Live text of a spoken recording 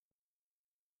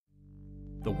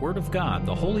The Word of God,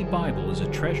 the Holy Bible, is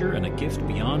a treasure and a gift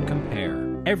beyond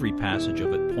compare. Every passage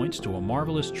of it points to a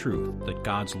marvelous truth that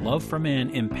God's love for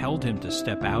man impelled him to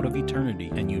step out of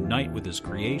eternity and unite with his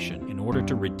creation in order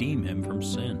to redeem him from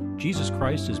sin. Jesus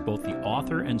Christ is both the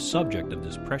author and subject of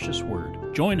this precious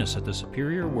Word. Join us at the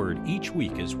Superior Word each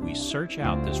week as we search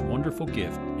out this wonderful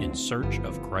gift in search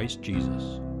of Christ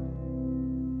Jesus.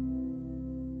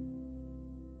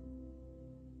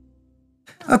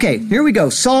 Okay, here we go.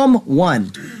 Psalm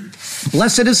 1.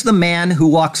 Blessed is the man who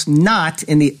walks not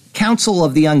in the counsel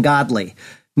of the ungodly,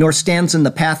 nor stands in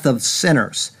the path of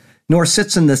sinners, nor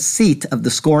sits in the seat of the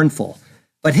scornful.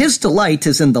 But his delight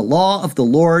is in the law of the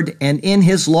Lord, and in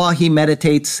his law he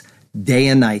meditates day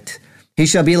and night. He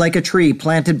shall be like a tree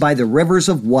planted by the rivers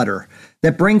of water,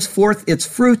 that brings forth its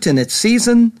fruit in its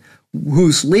season,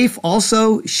 whose leaf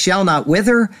also shall not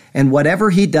wither, and whatever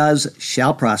he does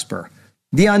shall prosper.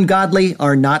 The ungodly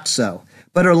are not so,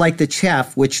 but are like the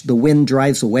chaff which the wind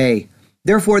drives away.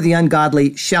 Therefore the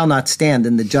ungodly shall not stand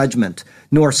in the judgment,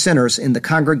 nor sinners in the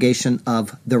congregation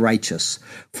of the righteous.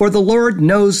 For the Lord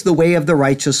knows the way of the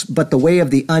righteous, but the way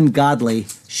of the ungodly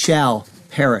shall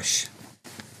perish.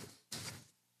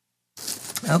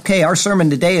 Okay, our sermon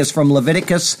today is from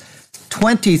Leviticus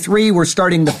 23. We're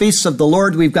starting the feasts of the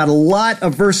Lord. We've got a lot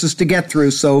of verses to get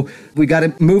through, so we got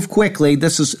to move quickly.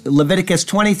 This is Leviticus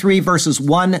 23, verses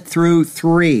 1 through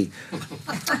 3.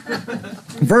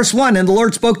 Verse 1, And the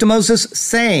Lord spoke to Moses,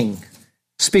 saying,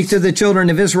 Speak to the children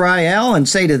of Israel, and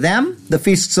say to them, The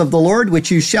feasts of the Lord,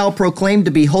 which you shall proclaim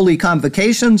to be holy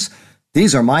convocations,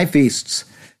 these are my feasts.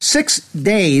 6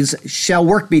 days shall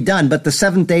work be done, but the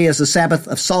seventh day is a Sabbath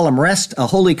of solemn rest, a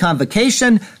holy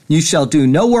convocation. You shall do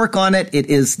no work on it. It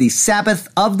is the Sabbath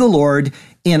of the Lord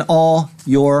in all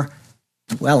your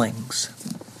dwellings.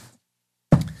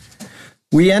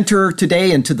 We enter today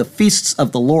into the feasts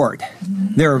of the Lord.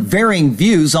 There are varying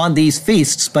views on these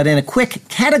feasts, but in a quick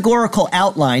categorical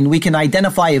outline, we can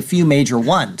identify a few major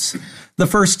ones. The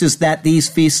first is that these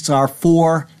feasts are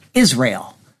for Israel.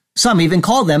 Some even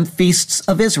call them Feasts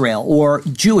of Israel or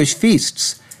Jewish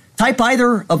feasts. Type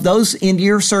either of those into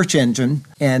your search engine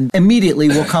and immediately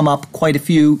will come up quite a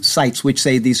few sites which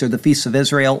say these are the Feasts of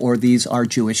Israel or these are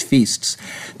Jewish feasts.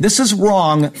 This is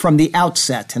wrong from the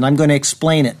outset, and I'm going to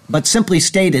explain it. But simply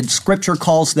stated, Scripture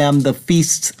calls them the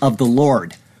Feasts of the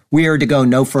Lord. We are to go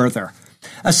no further.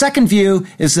 A second view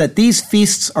is that these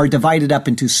feasts are divided up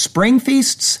into spring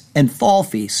feasts and fall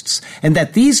feasts, and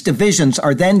that these divisions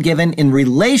are then given in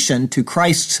relation to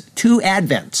Christ's 2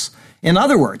 advents. In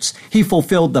other words, he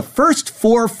fulfilled the first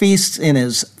 4 feasts in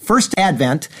his first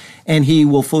advent, and he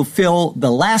will fulfill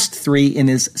the last 3 in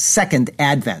his second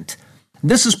advent.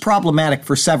 This is problematic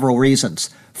for several reasons.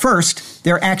 First,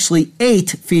 there are actually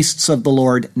 8 feasts of the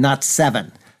Lord, not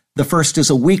 7. The first is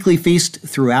a weekly feast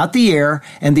throughout the year,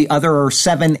 and the other are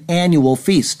 7 annual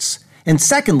feasts. And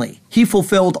secondly, he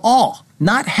fulfilled all,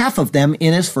 not half of them,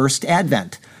 in his first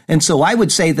advent. And so I would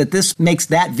say that this makes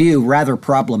that view rather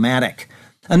problematic.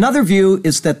 Another view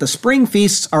is that the spring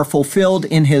feasts are fulfilled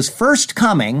in his first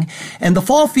coming, and the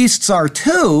fall feasts are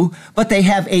too, but they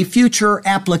have a future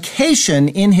application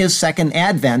in his second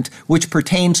advent, which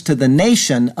pertains to the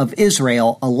nation of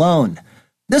Israel alone.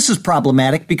 This is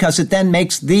problematic because it then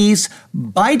makes these,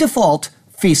 by default,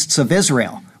 feasts of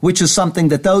Israel, which is something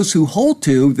that those who hold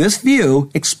to this view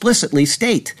explicitly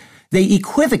state. They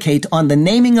equivocate on the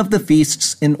naming of the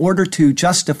feasts in order to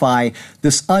justify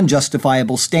this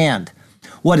unjustifiable stand.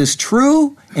 What is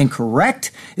true and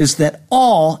correct is that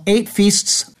all 8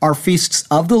 feasts are feasts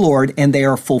of the Lord, and they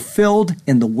are fulfilled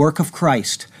in the work of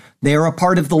Christ. They are a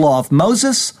part of the law of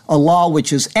Moses, a law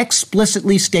which is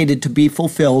explicitly stated to be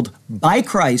fulfilled by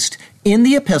Christ in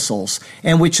the epistles,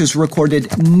 and which is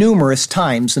recorded numerous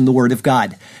times in the Word of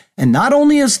God. And not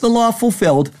only is the law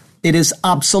fulfilled, it is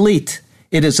obsolete.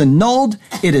 It is annulled,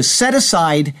 it is set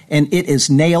aside, and it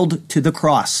is nailed to the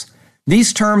cross.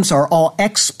 These terms are all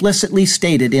explicitly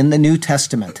stated in the New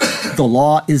Testament. The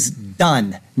law is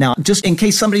done. Now, just in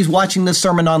case somebody's watching this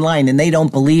sermon online and they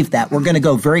don't believe that, we're going to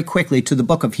go very quickly to the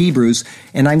book of Hebrews,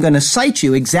 and I'm going to cite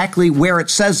you exactly where it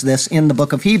says this in the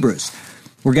book of Hebrews.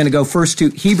 We're going to go first to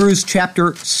Hebrews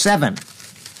chapter 7.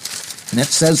 And it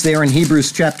says there in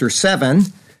Hebrews chapter 7,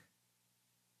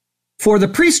 For the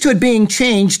priesthood being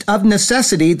changed of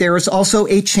necessity, there is also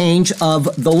a change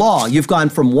of the law. You've gone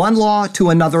from one law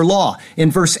to another law. In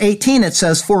verse 18, it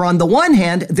says, For on the one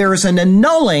hand, there is an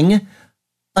annulling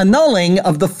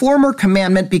of the former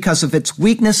commandment because of its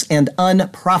weakness and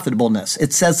unprofitableness.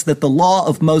 It says that the law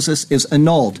of Moses is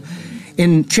annulled.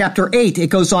 In chapter 8, it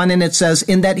goes on and it says,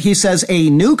 in that he says, a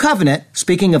new covenant,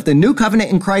 speaking of the new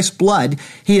covenant in Christ's blood,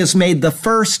 he has made the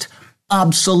first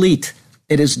obsolete.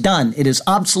 It is done. It is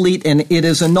obsolete and it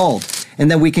is annulled. And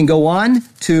then we can go on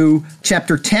to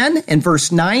chapter 10 and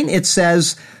verse 9. It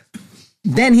says,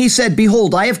 "Then he said,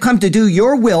 Behold, I have come to do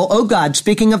your will, O God,"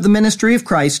 speaking of the ministry of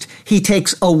Christ. "He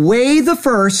takes away the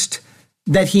first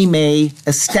that he may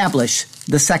establish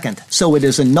the second." So it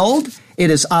is annulled, it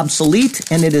is obsolete,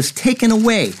 and it is taken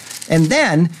away. And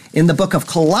then in the book of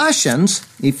Colossians,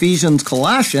 Ephesians,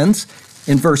 Colossians,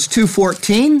 in verse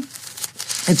 2:14,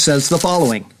 it says the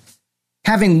following: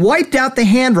 "Having wiped out the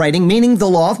handwriting," meaning the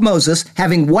law of Moses,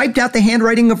 "having wiped out the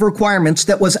handwriting of requirements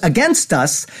that was against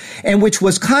us and which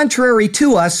was contrary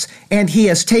to us, and he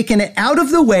has taken it out of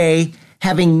the way,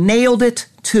 having nailed it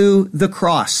to the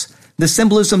cross." The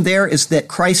symbolism there is that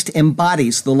Christ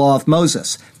embodies the law of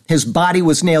Moses. His body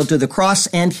was nailed to the cross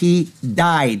and he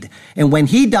died. And when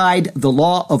he died, the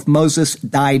law of Moses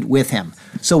died with him.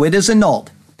 So it is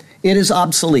annulled. It is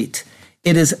obsolete.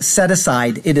 It is set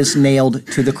aside. It is nailed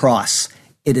to the cross.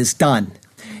 It is done.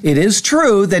 It is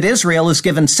true that Israel is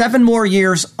given 7 more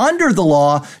years under the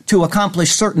law to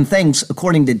accomplish certain things,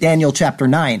 according to Daniel chapter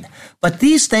 9. But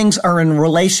these things are in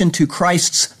relation to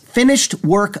Christ's finished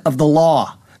work of the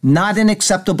law, not an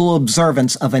acceptable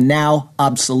observance of a now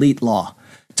obsolete law.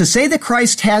 To say that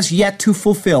Christ has yet to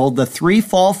fulfill the 3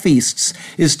 fall feasts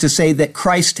is to say that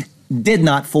Christ did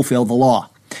not fulfill the law.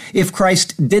 If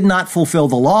Christ did not fulfill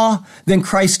the law, then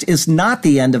Christ is not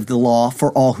the end of the law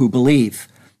for all who believe.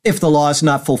 If the law is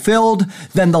not fulfilled,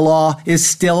 then the law is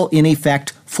still in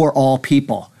effect for all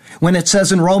people. When it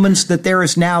says in Romans that there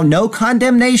is now no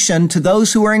condemnation to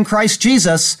those who are in Christ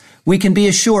Jesus, we can be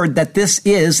assured that this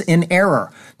is in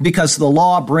error, because the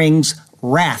law brings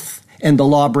wrath and the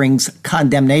law brings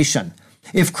condemnation.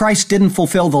 If Christ didn't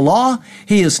fulfill the law,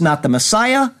 he is not the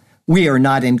Messiah. We are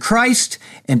not in Christ,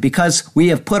 and because we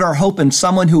have put our hope in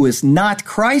someone who is not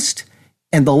Christ,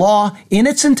 and the law in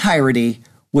its entirety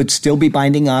would still be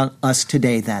binding on us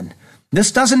today then.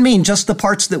 This doesn't mean just the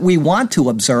parts that we want to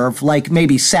observe, like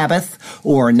maybe Sabbath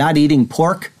or not eating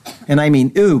pork, and I mean,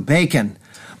 bacon,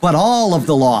 but all of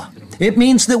the law. It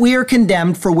means that we are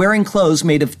condemned for wearing clothes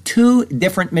made of 2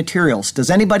 different materials.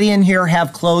 Does anybody in here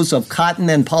have clothes of cotton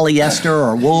and polyester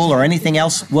or wool or anything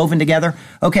else woven together?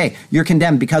 Okay, you're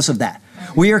condemned because of that.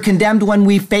 We are condemned when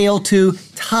we fail to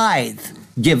tithe.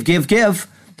 Give.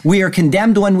 We are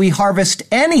condemned when we harvest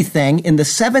anything in the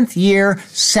 7th year,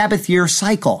 Sabbath year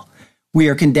cycle. We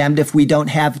are condemned if we don't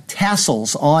have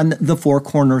tassels on the 4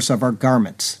 corners of our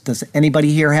garments. Does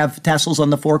anybody here have tassels on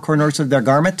the 4 corners of their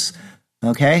garments?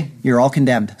 Okay, you're all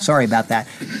condemned. Sorry about that.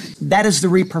 That is the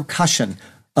repercussion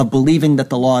of believing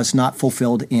that the law is not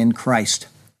fulfilled in Christ.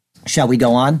 Shall we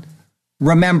go on?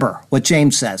 Remember what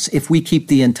James says. If we keep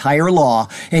the entire law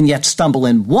and yet stumble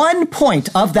in 1 point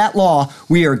of that law,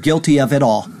 we are guilty of it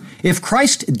all. If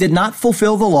Christ did not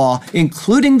fulfill the law,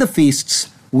 including the feasts,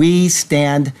 we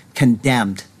stand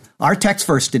condemned. Our text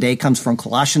verse today comes from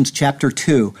Colossians chapter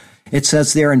 2. It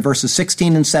says there in verses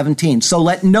 16 and 17, "So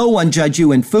let no one judge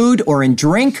you in food or in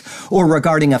drink or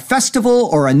regarding a festival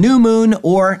or a new moon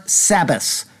or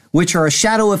Sabbaths, which are a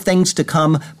shadow of things to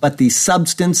come, but the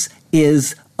substance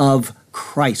is of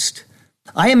Christ."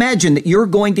 I imagine that you're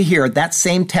going to hear that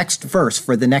same text verse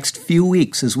for the next few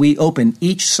weeks as we open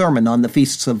each sermon on the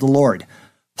feasts of the Lord.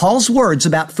 Paul's words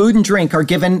about food and drink are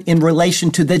given in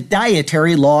relation to the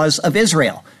dietary laws of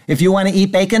Israel. If you want to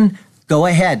eat bacon, go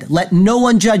ahead. Let no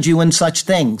one judge you in such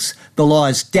things. The law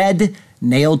is dead,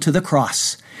 nailed to the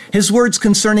cross. His words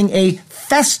concerning a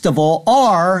festival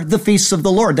are the feasts of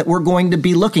the Lord that we're going to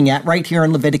be looking at right here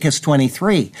in Leviticus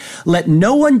 23. Let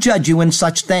no one judge you in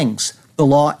such things. The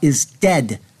law is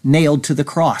dead, nailed to the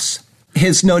cross.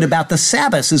 His note about the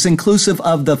Sabbath is inclusive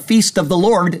of the feast of the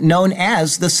Lord known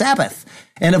as the Sabbath,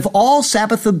 and of all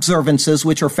Sabbath observances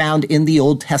which are found in the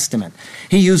Old Testament.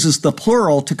 He uses the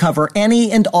plural to cover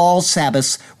any and all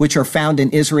Sabbaths which are found in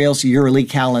Israel's yearly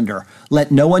calendar.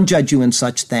 Let no one judge you in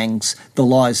such things. The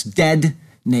law is dead,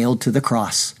 nailed to the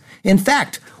cross. In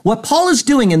fact, what Paul is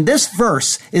doing in this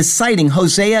verse is citing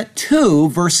Hosea 2,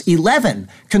 verse 11,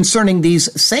 concerning these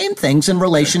same things in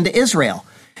relation to Israel.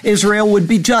 Israel would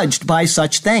be judged by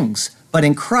such things, but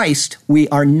in Christ we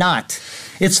are not.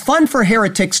 It's fun for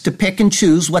heretics to pick and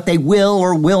choose what they will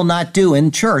or will not do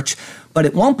in church, but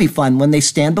it won't be fun when they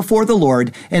stand before the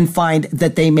Lord and find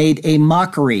that they made a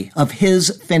mockery of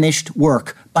his finished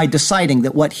work by deciding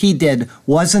that what he did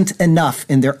wasn't enough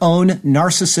in their own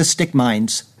narcissistic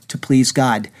minds to please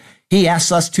God. He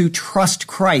asks us to trust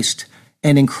Christ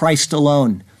and in Christ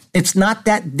alone. It's not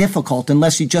that difficult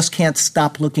unless you just can't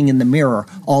stop looking in the mirror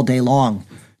all day long.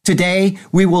 Today,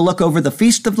 we will look over the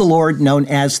feast of the Lord known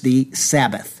as the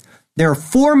Sabbath. There are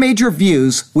four major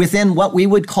views within what we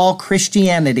would call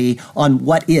Christianity on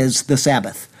what is the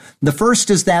Sabbath. The first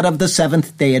is that of the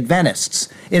Seventh-day Adventists.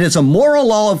 It is a moral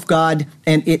law of God,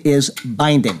 and it is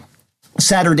binding.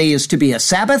 Saturday is to be a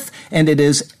Sabbath, and it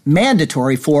is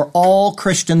mandatory for all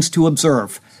Christians to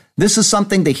observe. This is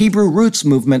something the Hebrew Roots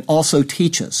movement also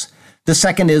teaches. The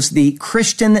second is the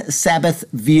Christian Sabbath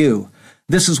view.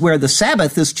 This is where the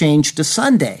Sabbath is changed to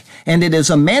Sunday, and it is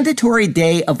a mandatory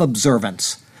day of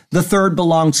observance. The third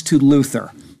belongs to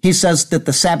Luther. He says that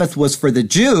the Sabbath was for the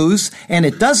Jews, and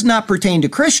it does not pertain to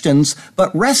Christians,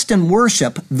 but rest and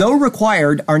worship, though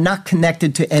required, are not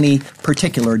connected to any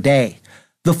particular day.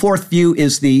 The fourth view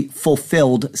is the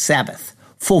fulfilled Sabbath.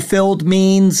 Fulfilled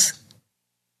means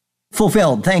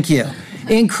fulfilled, thank you.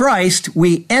 In Christ,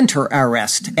 we enter our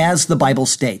rest, as the Bible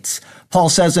states. Paul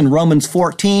says in Romans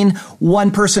 14,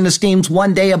 one person esteems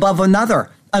one day above another.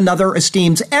 Another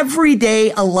esteems every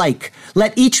day alike.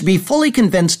 Let each be fully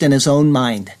convinced in his own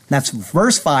mind. That's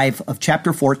verse 5 of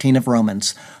chapter 14 of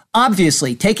Romans.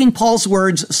 Obviously, taking Paul's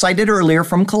words cited earlier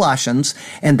from Colossians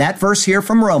and that verse here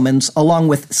from Romans, along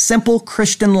with simple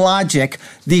Christian logic,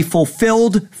 the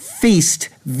fulfilled feast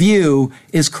view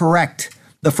is correct.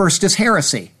 The first is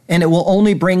heresy, and it will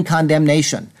only bring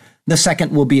condemnation. The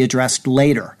second will be addressed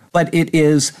later, but it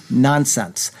is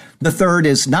nonsense. The third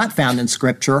is not found in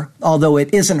Scripture, although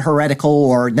it isn't heretical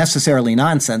or necessarily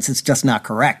nonsense, it's just not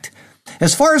correct.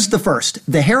 As far as the first,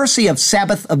 the heresy of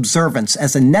Sabbath observance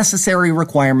as a necessary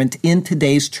requirement in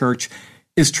today's church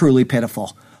is truly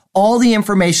pitiful. All the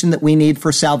information that we need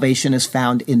for salvation is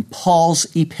found in Paul's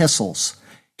epistles.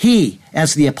 He,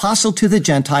 as the apostle to the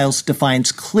Gentiles,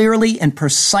 defines clearly and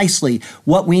precisely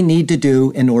what we need to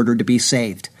do in order to be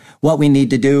saved, what we need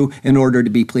to do in order to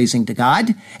be pleasing to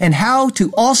God, and how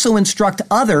to also instruct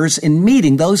others in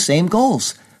meeting those same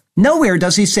goals. Nowhere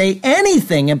does he say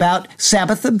anything about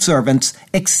Sabbath observance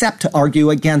except to argue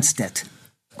against it.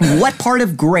 What part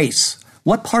of grace,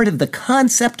 what part of the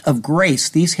concept of grace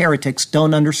these heretics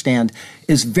don't understand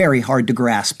is very hard to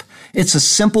grasp. It's a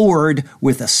simple word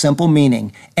with a simple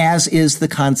meaning, as is the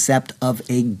concept of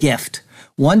a gift.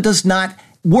 One does not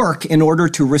work in order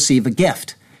to receive a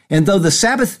gift. And though the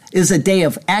Sabbath is a day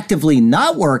of actively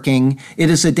not working, it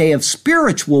is a day of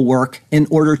spiritual work in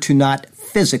order to not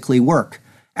physically work.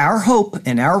 Our hope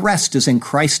and our rest is in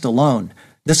Christ alone.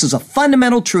 This is a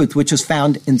fundamental truth which is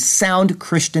found in sound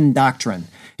Christian doctrine.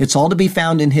 It's all to be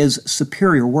found in His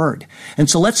superior word. And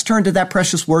so let's turn to that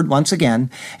precious word once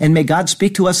again, and may God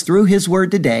speak to us through His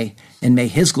word today, and may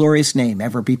His glorious name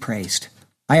ever be praised.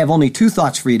 I have only two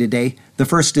thoughts for you today. The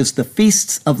first is the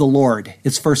feasts of the Lord.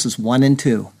 It's verses 1 and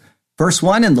 2. Verse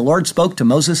 1, and the Lord spoke to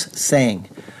Moses, saying.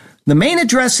 The main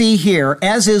addressee here,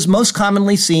 as is most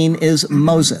commonly seen, is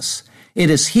Moses. It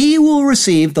is he who will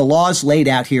receive the laws laid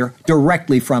out here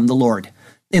directly from the Lord.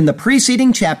 In the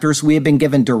preceding chapters, we have been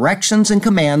given directions and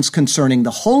commands concerning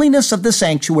the holiness of the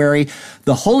sanctuary,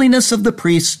 the holiness of the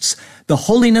priests, the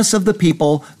holiness of the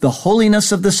people, the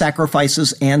holiness of the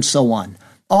sacrifices, and so on.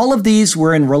 All of these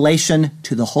were in relation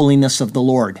to the holiness of the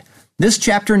Lord. This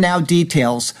chapter now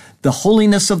details the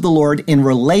holiness of the Lord in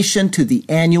relation to the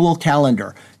annual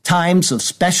calendar, times of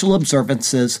special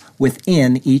observances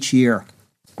within each year.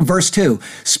 Verse 2,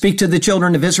 speak to the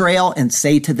children of Israel and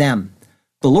say to them.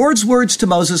 The Lord's words to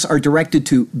Moses are directed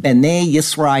to Bnei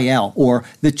Yisrael, or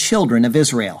the children of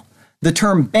Israel. The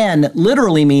term ben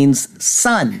literally means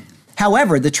son.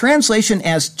 However, the translation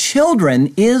as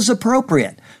children is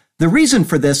appropriate. The reason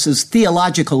for this is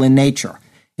theological in nature.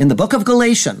 In the book of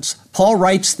Galatians, Paul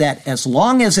writes that as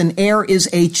long as an heir is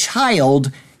a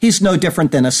child, he's no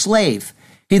different than a slave.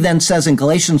 He then says in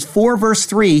Galatians 4, verse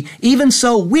 3, even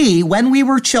so we, when we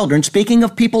were children, speaking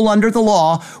of people under the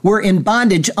law, were in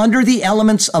bondage under the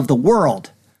elements of the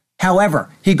world. However,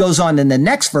 he goes on in the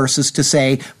next verses to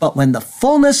say, but when the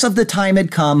fullness of the time had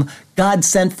come, God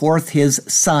sent forth His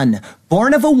Son,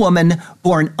 born of a woman,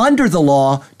 born under the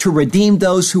law, to redeem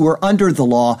those who were under the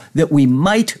law, that we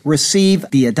might receive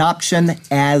the adoption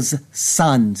as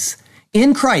sons.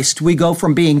 In Christ, we go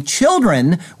from being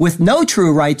children with no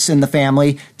true rights in the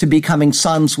family to becoming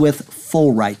sons with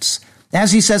full rights.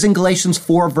 As he says in Galatians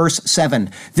 4, verse 7,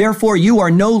 therefore you are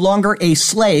no longer a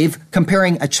slave,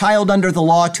 comparing a child under the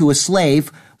law to a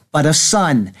slave, but a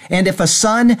son. And if a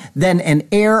son, then an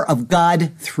heir of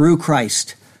God through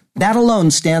Christ. That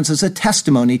alone stands as a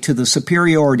testimony to the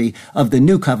superiority of the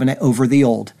new covenant over the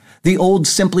old. The old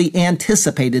simply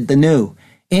anticipated the new.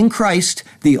 In Christ,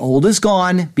 the old is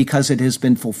gone because it has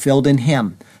been fulfilled in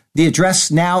Him. The address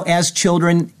now as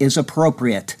children is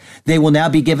appropriate. They will now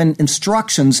be given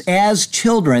instructions as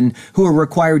children who are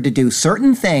required to do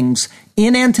certain things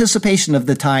in anticipation of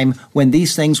the time when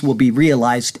these things will be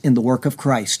realized in the work of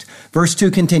Christ. Verse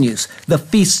 2 continues, the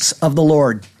feasts of the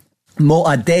Lord,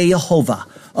 Mo'adei Yehovah,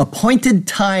 appointed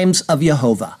times of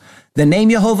Yehovah. The name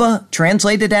Yehovah,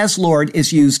 translated as Lord,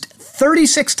 is used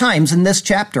 36 times in this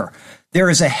chapter. There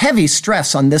is a heavy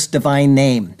stress on this divine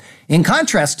name. In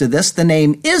contrast to this, the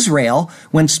name Israel,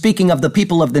 when speaking of the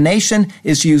people of the nation,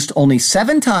 is used only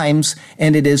 7 times,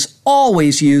 and it is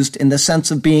always used in the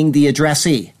sense of being the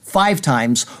addressee, 5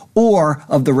 times, or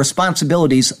of the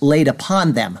responsibilities laid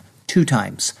upon them, 2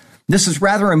 times. This is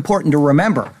rather important to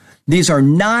remember. These are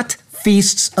not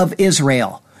feasts of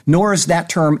Israel, nor is that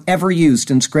term ever used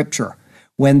in Scripture.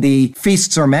 When the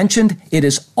feasts are mentioned, it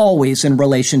is always in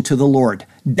relation to the Lord,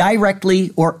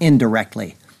 directly or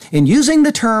indirectly. In using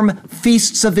the term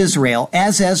feasts of Israel,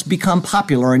 as has become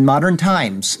popular in modern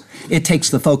times, it takes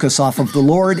the focus off of the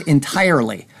Lord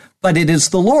entirely. But it is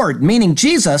the Lord, meaning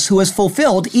Jesus, who has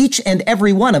fulfilled each and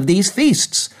every one of these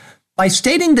feasts. By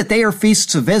stating that they are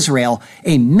feasts of Israel,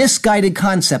 a misguided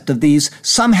concept of these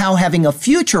somehow having a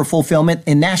future fulfillment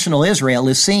in national Israel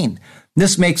is seen.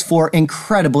 This makes for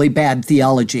incredibly bad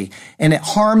theology, and it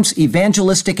harms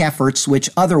evangelistic efforts which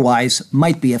otherwise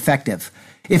might be effective.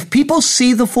 If people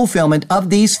see the fulfillment of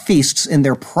these feasts in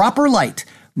their proper light,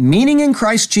 meaning in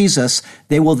Christ Jesus,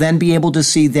 they will then be able to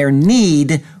see their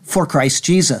need for Christ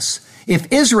Jesus.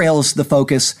 If Israel is the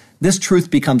focus, this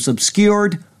truth becomes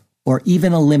obscured or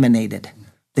even eliminated.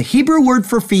 The Hebrew word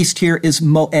for feast here is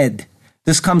moed.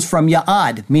 This comes from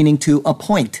ya'ad, meaning to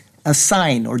appoint,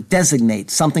 assign, or designate,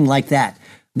 something like that.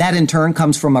 That in turn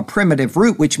comes from a primitive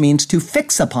root which means to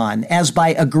fix upon, as by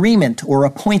agreement or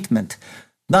appointment.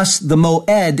 Thus, the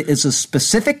moed is a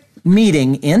specific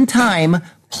meeting in time,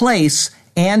 place,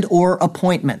 and or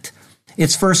appointment.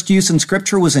 Its first use in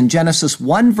Scripture was in Genesis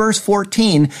 1 verse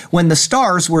 14, when the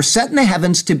stars were set in the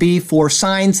heavens to be for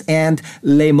signs and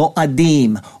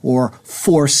lemoadim, or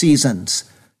 4 seasons.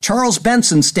 Charles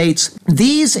Benson states,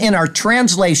 these in our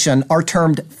translation are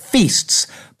termed feasts,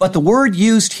 but the word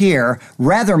used here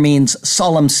rather means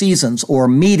solemn seasons or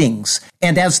meetings.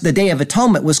 And as the Day of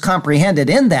Atonement was comprehended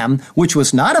in them, which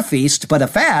was not a feast but a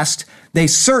fast, they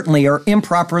certainly are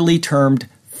improperly termed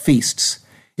feasts.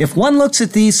 If one looks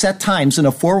at these set times in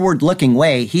a forward-looking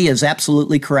way, he is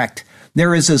absolutely correct.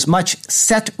 There is as much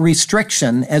set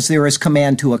restriction as there is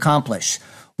command to accomplish.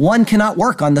 One cannot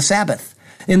work on the Sabbath.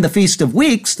 In the Feast of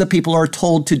Weeks, the people are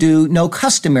told to do no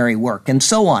customary work, and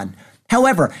so on.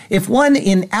 However, if one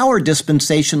in our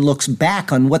dispensation looks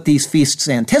back on what these feasts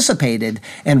anticipated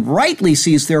and rightly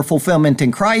sees their fulfillment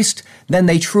in Christ, then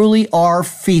they truly are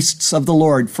feasts of the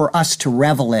Lord for us to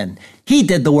revel in. He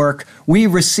did the work. We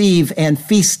receive and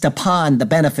feast upon the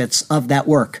benefits of that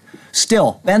work.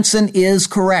 Still, Benson is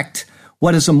correct.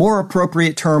 What is a more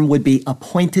appropriate term would be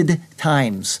appointed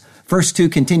times. Verse 2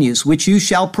 continues, which you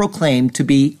shall proclaim to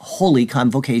be holy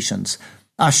convocations.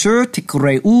 Asher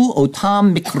tikreu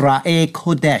otam mikra'e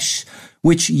kodesh,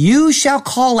 which you shall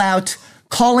call out,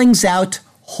 callings out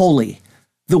holy.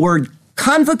 The word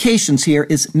convocations here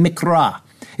is mikra.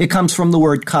 It comes from the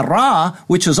word kara,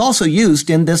 which is also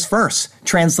used in this verse,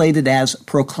 translated as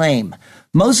proclaim.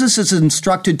 Moses is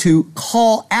instructed to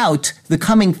call out the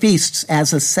coming feasts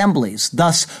as assemblies,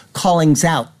 thus callings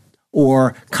out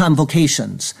or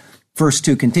convocations. Verse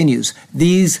 2 continues,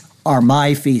 these are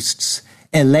my feasts,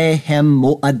 Elehem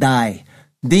Mo'adai.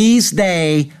 These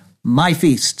they, my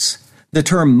feasts. The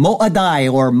term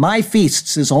Mo'adai, or my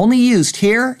feasts, is only used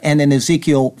here and in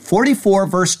Ezekiel 44,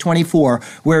 verse 24,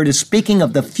 where it is speaking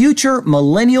of the future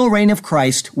millennial reign of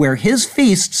Christ, where his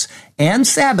feasts and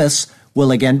Sabbaths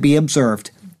will again be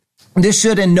observed. This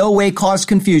should in no way cause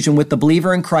confusion with the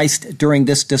believer in Christ during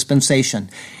this dispensation.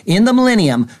 In the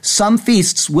millennium, some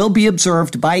feasts will be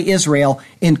observed by Israel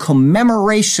in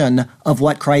commemoration of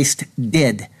what Christ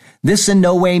did. This in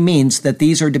no way means that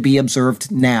these are to be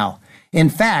observed now. In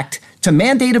fact, to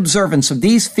mandate observance of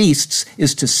these feasts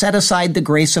is to set aside the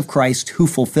grace of Christ who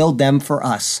fulfilled them for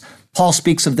us. Paul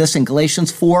speaks of this in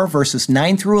Galatians 4, verses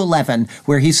 9 through 11,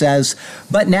 where he says,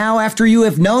 but now after you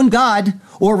have known God,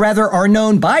 or rather are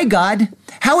known by God,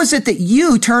 how is it that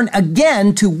you turn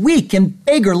again to weak and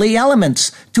beggarly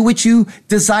elements, to which you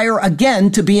desire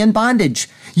again to be in bondage?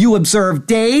 You observe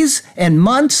days and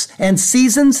months and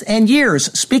seasons and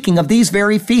years, speaking of these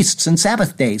very feasts and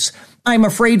Sabbath days. I'm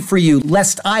afraid for you,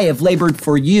 lest I have labored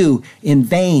for you in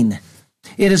vain.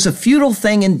 It is a futile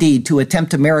thing indeed to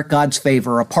attempt to merit God's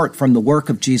favor apart from the work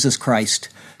of Jesus Christ.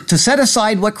 to set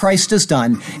aside what Christ has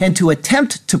done, and to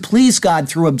attempt to please God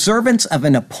through observance of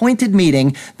an appointed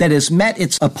meeting that has met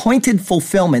its appointed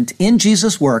fulfillment in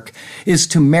Jesus' work is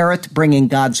to merit bringing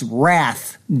God's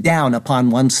wrath down upon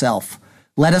oneself.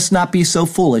 Let us not be so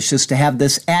foolish as to have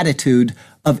this attitude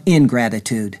of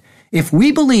ingratitude. If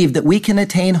we believe that we can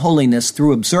attain holiness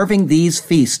through observing these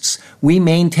feasts, we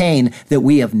maintain that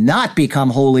we have not become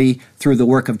holy through the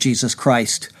work of Jesus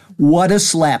Christ. What a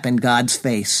slap in God's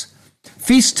face.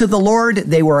 Feasts to the Lord,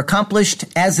 they were accomplished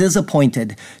as is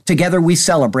appointed. Together we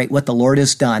celebrate what the Lord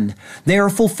has done. They are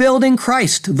fulfilled in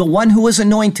Christ, the one who was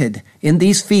anointed. In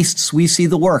these feasts we see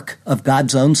the work of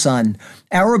God's own Son.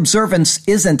 Our observance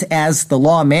isn't as the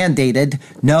law mandated.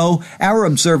 No, our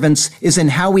observance is in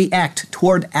how we act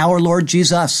toward our Lord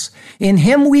Jesus. In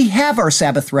Him we have our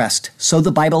Sabbath rest, so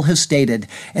the Bible has stated,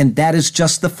 and that is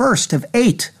just the first of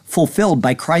 8 fulfilled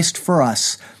by Christ for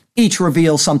us. Each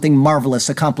reveals something marvelous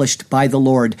accomplished by the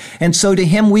Lord, and so to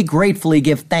Him we gratefully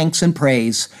give thanks and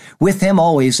praise. With Him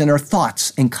always in our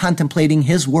thoughts and contemplating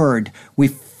His Word, we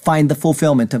find the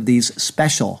fulfillment of these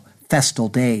special festal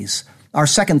days. Our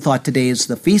second thought today is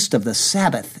the Feast of the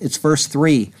Sabbath. It's verse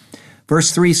 3.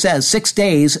 Verse 3 says, 6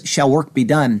 days shall work be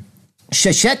done.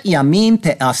 Sheshet yamim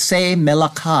te'aseh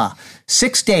melakha.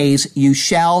 6 days you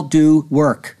shall do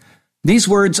work. These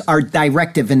words are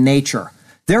directive in nature.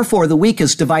 Therefore, the week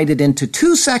is divided into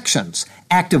 2 sections,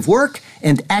 active work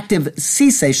and active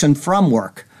cessation from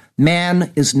work.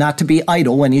 Man is not to be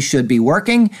idle when he should be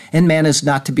working, and man is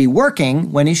not to be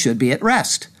working when he should be at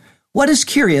rest. What is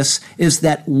curious is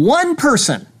that one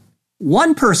person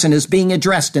is being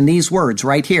addressed in these words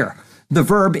right here. The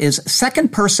verb is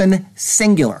second person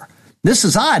singular. This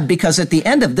is odd because at the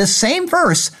end of this same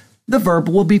verse, the verb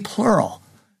will be plural.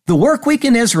 The work week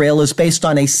in Israel is based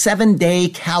on a 7-day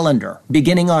calendar,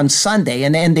 beginning on Sunday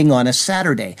and ending on a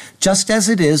Saturday, just as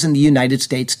it is in the United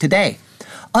States today.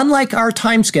 Unlike our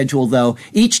time schedule, though,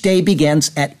 each day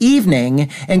begins at evening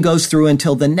and goes through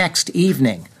until the next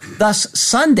evening. Thus,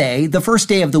 Sunday, the first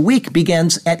day of the week,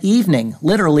 begins at evening,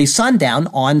 literally sundown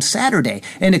on Saturday,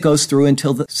 and it goes through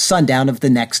until the sundown of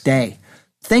the next day.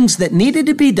 Things that needed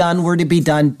to be done were to be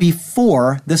done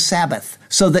before the Sabbath,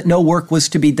 so that no work was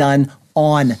to be done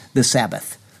on the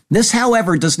Sabbath. This,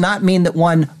 however, does not mean that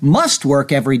one must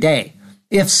work every day.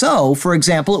 If so, for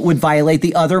example, it would violate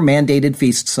the other mandated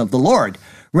feasts of the Lord.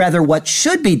 Rather, what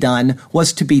should be done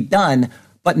was to be done,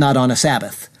 but not on a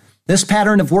Sabbath. This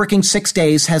pattern of working 6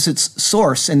 days has its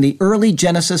source in the early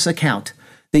Genesis account.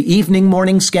 The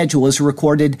evening-morning schedule is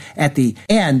recorded at the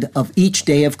end of each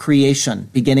day of creation,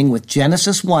 beginning with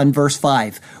Genesis 1, verse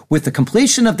 5. With the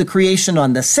completion of the creation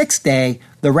on the 6th day,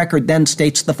 the record then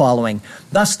states the following.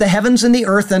 Thus the heavens and the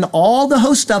earth and all the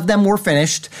host of them were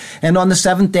finished, and on the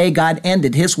 7th day God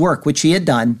ended His work which He had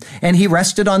done, and He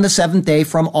rested on the 7th day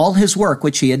from all His work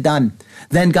which He had done.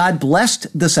 Then God blessed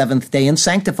the 7th day and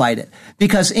sanctified it,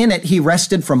 because in it He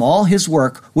rested from all His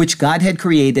work which God had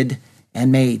created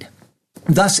and made.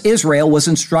 Thus Israel was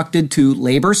instructed to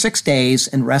labor 6 days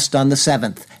and rest on the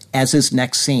 7th, as is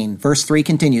next seen. Verse 3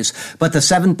 continues, but the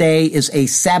 7th day is a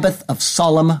Sabbath of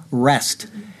solemn rest.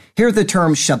 Here the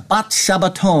term Shabbat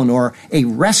Shabbaton, or a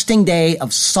resting day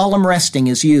of solemn resting,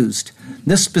 is used.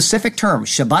 This specific term,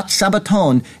 Shabbat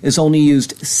Shabbaton, is only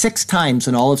used 6 times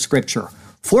in all of Scripture.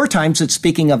 4 times it's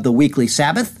speaking of the weekly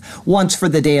Sabbath, once for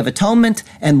the Day of Atonement,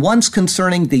 and once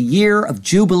concerning the year of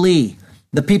Jubilee.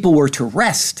 The people were to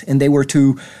rest, and they were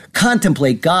to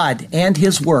contemplate God and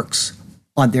His works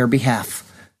on their behalf.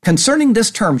 Concerning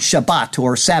this term, Shabbat,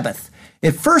 or Sabbath,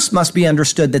 it first must be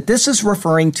understood that this is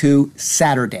referring to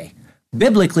Saturday.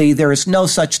 Biblically, there is no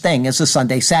such thing as a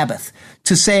Sunday Sabbath.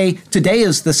 To say today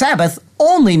is the Sabbath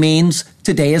only means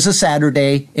today is a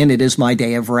Saturday and it is my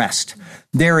day of rest.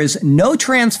 There is no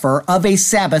transfer of a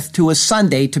Sabbath to a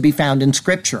Sunday to be found in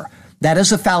Scripture. That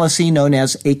is a fallacy known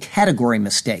as a category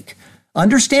mistake.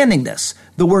 Understanding this,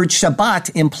 the word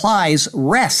Shabbat implies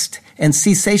rest and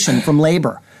cessation from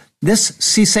labor. This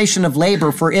cessation of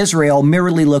labor for Israel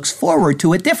merely looks forward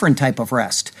to a different type of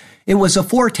rest. It was a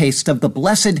foretaste of the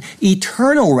blessed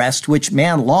eternal rest which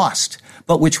man lost,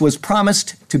 but which was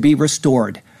promised to be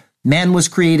restored. Man was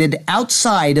created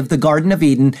outside of the Garden of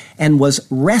Eden and was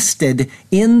rested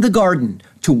in the garden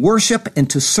to worship and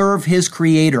to serve his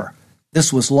Creator.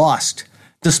 This was lost.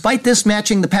 Despite this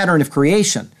matching the pattern of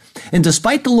creation, and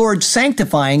despite the Lord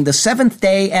sanctifying the 7th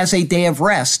day as a day of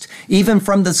rest, even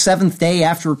from the 7th day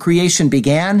after creation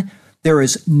began, there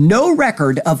is no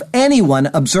record of anyone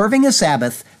observing a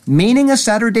Sabbath, meaning a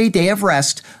Saturday day of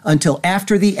rest, until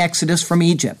after the Exodus from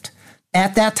Egypt.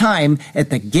 At that time, at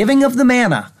the giving of the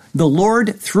manna, the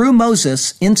Lord, through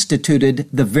Moses, instituted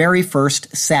the very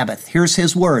first Sabbath. Here's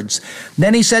his words.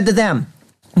 Then he said to them,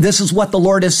 "This is what the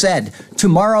Lord has said.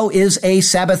 Tomorrow is a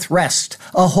Sabbath rest,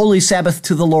 a holy Sabbath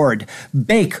to the Lord.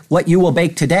 Bake what you will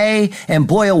bake today, and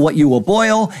boil what you will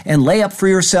boil, and lay up for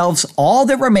yourselves all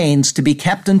that remains to be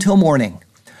kept until morning."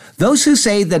 Those who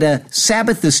say that a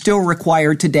Sabbath is still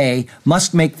required today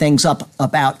must make things up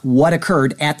about what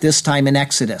occurred at this time in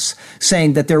Exodus,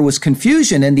 saying that there was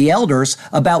confusion in the elders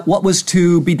about what was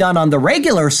to be done on the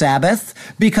regular Sabbath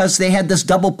because they had this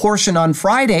double portion on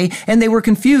Friday and they were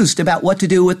confused about what to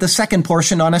do with the second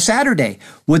portion on a Saturday.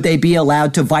 Would they be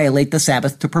allowed to violate the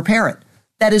Sabbath to prepare it?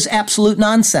 That is absolute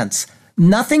nonsense.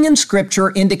 Nothing in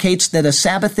Scripture indicates that a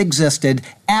Sabbath existed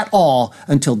at all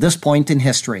until this point in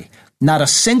history. Not a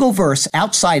single verse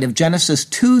outside of Genesis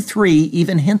 2:3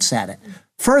 even hints at it.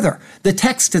 Further, the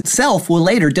text itself will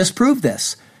later disprove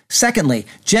this. Secondly,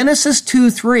 Genesis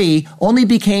 2:3 only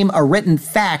became a written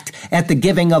fact at the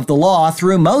giving of the law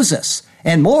through Moses.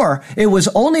 And more, it was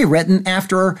only written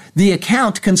after the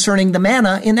account concerning the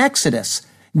manna in Exodus.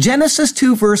 Genesis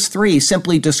 2 verse 3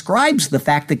 simply describes the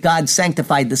fact that God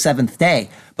sanctified the seventh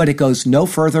day, but it goes no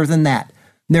further than that.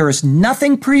 There is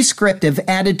nothing prescriptive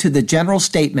added to the general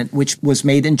statement which was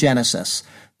made in Genesis.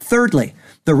 Thirdly,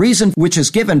 the reason which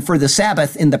is given for the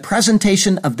Sabbath in the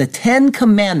presentation of the 10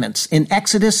 Commandments in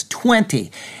Exodus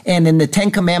 20 and in the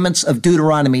 10 Commandments of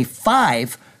Deuteronomy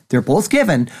 5, they're both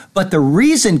given, but the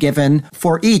reason given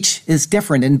for each is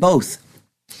different in both.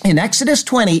 In Exodus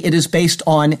 20, it is based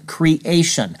on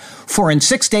creation. For in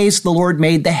 6 days the Lord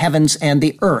made the heavens and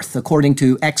the earth, according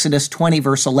to Exodus 20,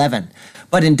 verse 11.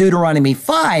 But in Deuteronomy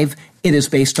 5, it is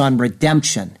based on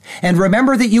redemption. And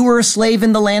remember that you were a slave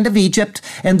in the land of Egypt,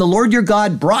 and the Lord your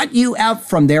God brought you out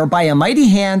from there by a mighty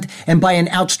hand and by an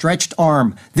outstretched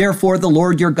arm. Therefore the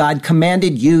Lord your God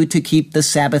commanded you to keep the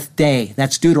Sabbath day.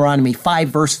 That's Deuteronomy 5,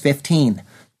 verse 15.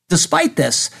 Despite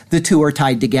this, the two are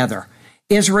tied together.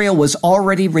 Israel was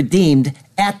already redeemed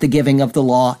at the giving of the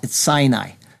law at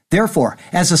Sinai. Therefore,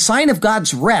 as a sign of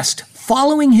God's rest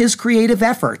following his creative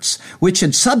efforts, which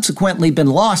had subsequently been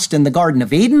lost in the Garden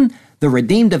of Eden, the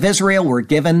redeemed of Israel were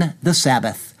given the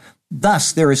Sabbath.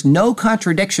 Thus, there is no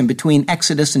contradiction between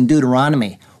Exodus and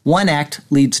Deuteronomy. One act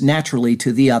leads naturally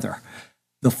to the other.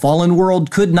 The fallen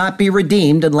world could not be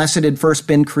redeemed unless it had first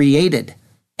been created.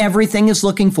 Everything is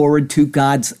looking forward to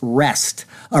God's rest,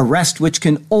 a rest which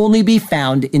can only be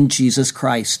found in Jesus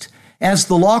Christ. As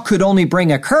the law could only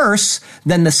bring a curse,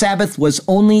 then the Sabbath was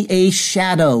only a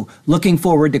shadow looking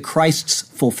forward to Christ's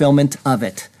fulfillment of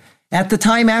it. At the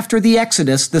time after the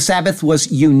Exodus, the Sabbath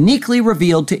was uniquely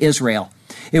revealed to Israel.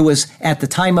 It was at the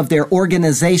time of their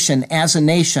organization as a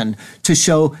nation to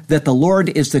show that the Lord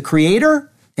is the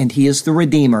Creator and He is the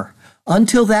Redeemer.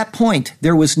 Until that point,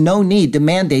 there was no need to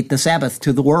mandate the Sabbath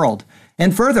to the world.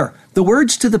 And further, the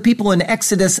words to the people in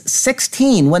Exodus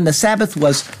 16, when the Sabbath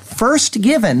was first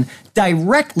given,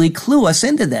 directly clue us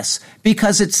into this,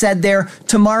 because it said there,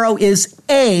 tomorrow is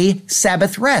a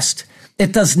Sabbath rest.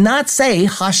 It does not say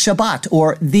HaShabbat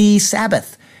or the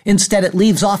Sabbath. Instead, it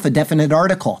leaves off a definite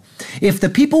article. If the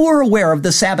people were aware of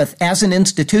the Sabbath as an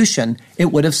institution,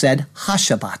 it would have said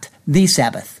HaShabbat, the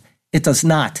Sabbath. It does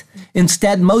not.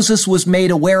 Instead, Moses was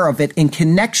made aware of it in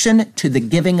connection to the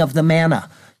giving of the manna.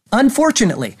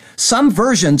 Unfortunately, some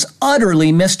versions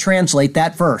utterly mistranslate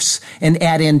that verse and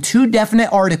add in two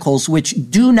definite articles which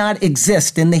do not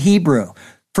exist in the Hebrew.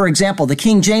 For example, the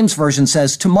King James Version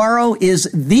says, tomorrow is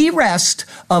the rest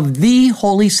of the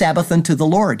holy Sabbath unto the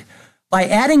Lord. By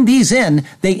adding these in,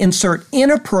 they insert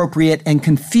inappropriate and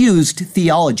confused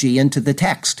theology into the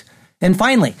text. And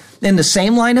finally, in the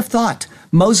same line of thought,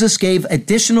 Moses gave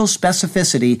additional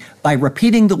specificity by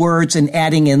repeating the words and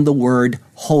adding in the word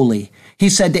holy. He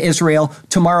said to Israel,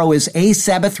 tomorrow is a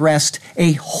Sabbath rest,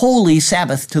 a holy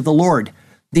Sabbath to the Lord.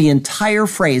 The entire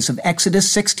phrase of Exodus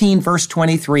 16, verse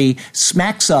 23,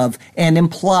 smacks of and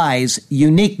implies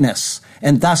uniqueness,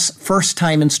 and thus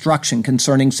first-time instruction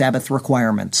concerning Sabbath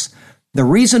requirements. The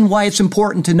reason why it's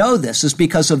important to know this is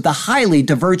because of the highly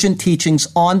divergent teachings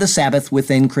on the Sabbath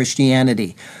within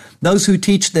Christianity. Those who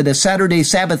teach that a Saturday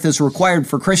Sabbath is required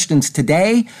for Christians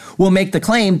today will make the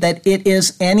claim that it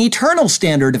is an eternal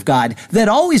standard of God that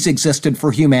always existed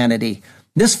for humanity.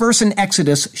 This verse in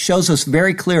Exodus shows us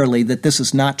very clearly that this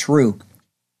is not true.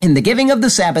 In the giving of the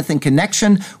Sabbath in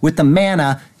connection with the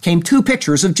manna came two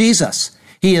pictures of Jesus.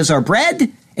 He is our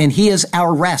bread and He is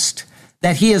our rest.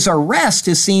 That He is our rest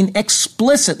is seen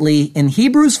explicitly in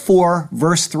Hebrews 4,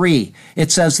 verse 3.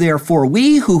 It says, therefore,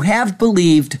 we who have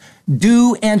believed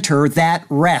do enter that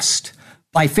rest.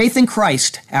 By faith in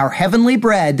Christ, our heavenly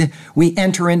bread, we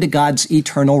enter into God's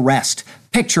eternal rest.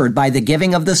 pictured by the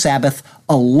giving of the Sabbath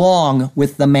along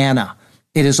with the manna.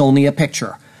 It is only a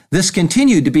picture. This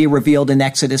continued to be revealed in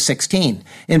Exodus 16.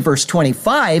 In verse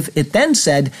 25, it then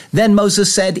said, "Then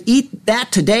Moses said, 'Eat that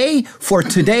today, for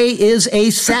today is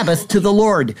a Sabbath to the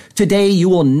Lord. Today you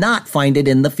will not find it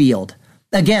in the field.'"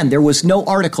 Again, there was no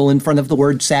article in front of the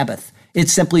word Sabbath. It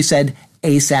simply said,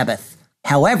 "a Sabbath."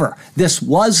 However, this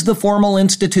was the formal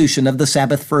institution of the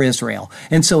Sabbath for Israel,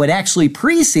 and so it actually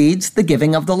precedes the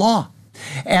giving of the law.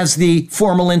 As the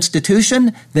formal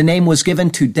institution, the name was given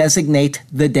to designate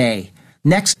the day.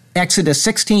 Next, Exodus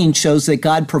 16 shows that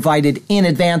God provided in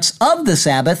advance of the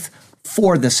Sabbath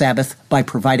for the Sabbath by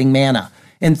providing manna.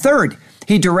 And third,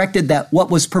 he directed that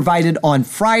what was provided on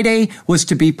Friday was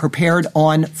to be prepared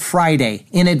on Friday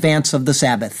in advance of the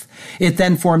Sabbath. It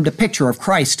then formed a picture of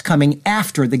Christ coming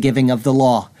after the giving of the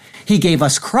law. He gave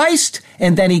us Christ,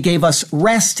 and then he gave us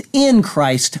rest in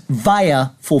Christ via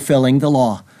fulfilling the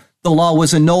law. The law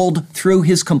was annulled through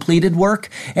his completed work,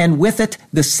 and with it,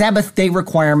 the Sabbath day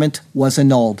requirement was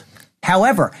annulled.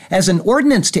 However, as an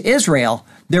ordinance to Israel,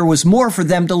 there was more for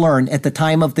them to learn at the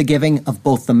time of the giving of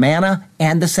both the manna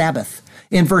and the Sabbath.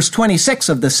 In verse 26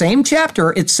 of the same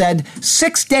chapter, it said,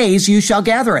 6 days you shall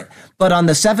gather it, but on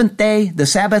the seventh day, the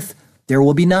Sabbath, there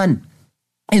will be none.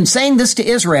 In saying this to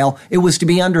Israel, it was to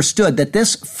be understood that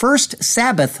this first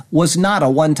Sabbath was not a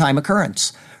one-time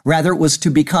occurrence. Rather, it was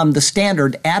to become the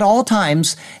standard at all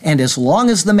times and as long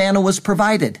as the manna was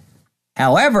provided.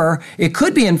 However, it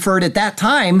could be inferred at that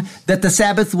time that the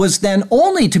Sabbath was then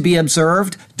only to be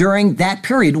observed during that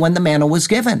period when the manna was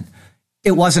given.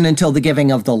 It wasn't until the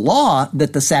giving of the law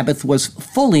that the Sabbath was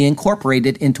fully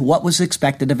incorporated into what was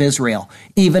expected of Israel,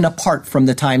 even apart from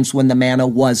the times when the manna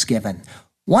was given.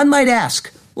 One might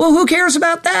ask, well, who cares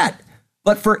about that?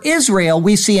 But for Israel,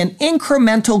 we see an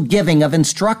incremental giving of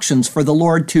instructions for the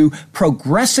Lord to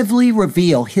progressively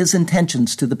reveal his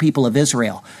intentions to the people of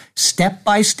Israel. Step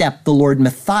by step, the Lord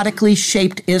methodically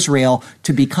shaped Israel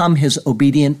to become his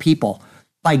obedient people.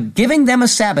 By giving them a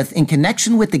Sabbath in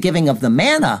connection with the giving of the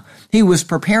manna, he was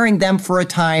preparing them for a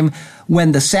time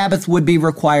when the Sabbath would be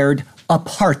required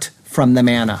apart from the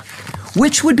manna.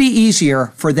 Which would be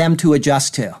easier for them to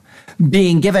adjust to?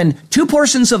 Being given 2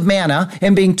 portions of manna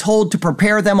and being told to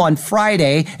prepare them on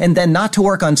Friday and then not to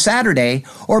work on Saturday,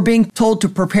 or being told to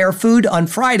prepare food on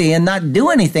Friday and not do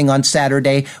anything on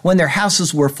Saturday when their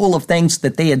houses were full of things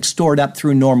that they had stored up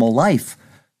through normal life.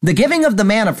 The giving of the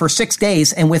manna for 6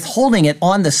 days and withholding it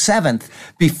on the 7th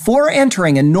before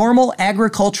entering a normal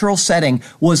agricultural setting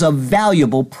was a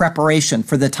valuable preparation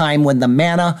for the time when the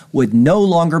manna would no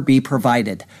longer be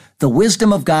provided. The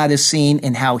wisdom of God is seen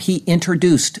in how he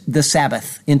introduced the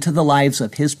Sabbath into the lives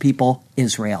of his people,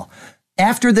 Israel.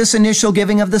 After this initial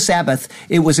giving of the Sabbath,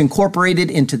 it was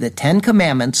incorporated into the 10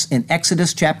 Commandments in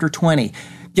Exodus chapter 20,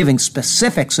 giving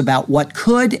specifics about what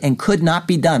could and could not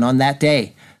be done on that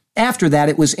day. After that,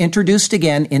 it was introduced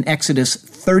again in Exodus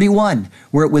 31,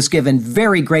 where it was given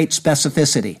very great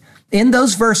specificity. In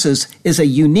those verses is a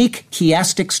unique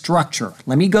chiastic structure.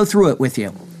 Let me go through it with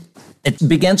you. It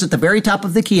begins at the very top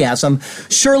of the chiasm,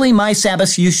 "Surely my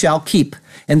Sabbaths you shall keep."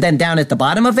 And then down at the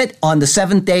bottom of it, "On the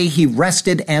 7th day he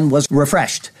rested and was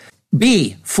refreshed."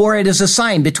 B, "For it is a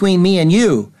sign between me and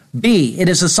you." B, "It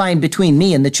is a sign between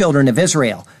me and the children of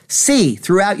Israel." C,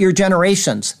 "Throughout your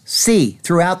generations." C,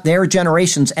 "Throughout their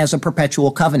generations as a perpetual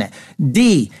covenant."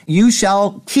 D, "You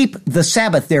shall keep the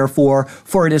Sabbath therefore,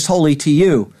 for it is holy to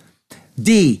you."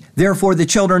 D, "Therefore the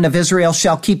children of Israel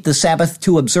shall keep the Sabbath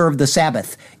to observe the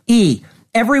Sabbath." E,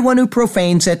 "Everyone who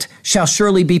profanes it shall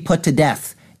surely be put to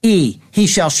death." E, "He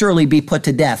shall surely be put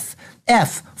to death."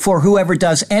 F, "For whoever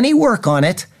does any work on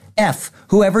it." F,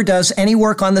 "Whoever does any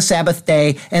work on the Sabbath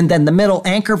day." And then the middle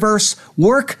anchor verse,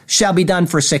 "Work shall be done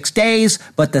for 6 days,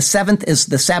 but the 7th is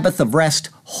the Sabbath of rest,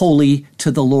 holy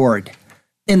to the Lord."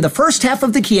 In the first half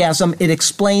of the chiasm, it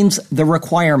explains the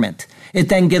requirement. It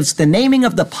then gives the naming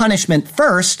of the punishment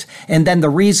first, and then the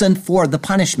reason for the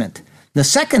punishment. The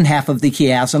second half of the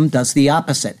chiasm does the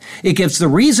opposite. It gives the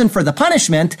reason for the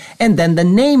punishment, and then the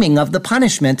naming of the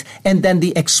punishment, and then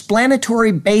the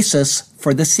explanatory basis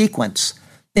for the sequence.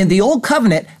 In the Old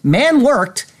Covenant, man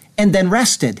worked and then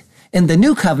rested. In the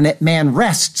New Covenant, man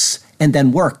rests and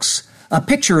then works. A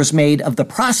picture is made of the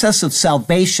process of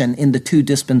salvation in the 2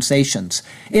 dispensations.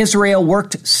 Israel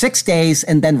worked 6 days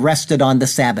and then rested on the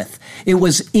Sabbath. It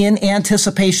was in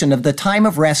anticipation of the time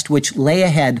of rest which lay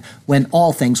ahead when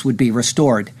all things would be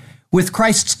restored. With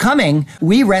Christ's coming,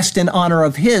 we rest in honor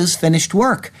of his finished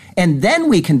work, and then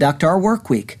we conduct our work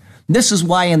week. This is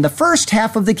why in the first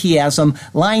half of the chiasm,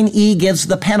 line E gives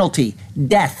the penalty,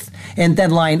 death, and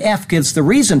then line F gives the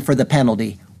reason for the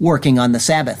penalty, working on the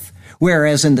Sabbath.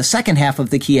 whereas in the second half of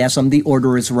the chiasm, the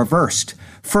order is reversed.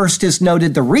 First is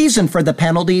noted the reason for the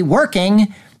penalty,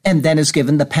 working, and then is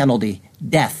given the penalty,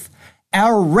 death.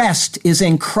 Our rest is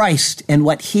in Christ and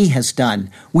what he has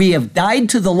done. We have died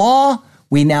to the law.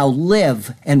 We now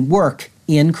live and work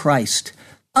in Christ.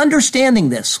 Understanding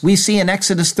this, we see in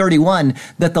Exodus 31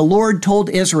 that the Lord told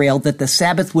Israel that the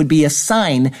Sabbath would be a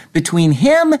sign between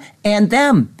him and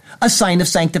them, a sign of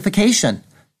sanctification.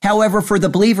 However, for the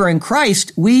believer in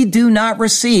Christ, we do not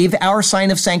receive our sign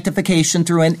of sanctification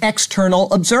through an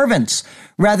external observance.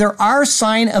 Rather, our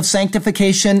sign of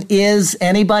sanctification is,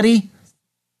 anybody?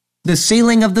 The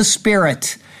sealing of the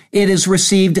Spirit. It is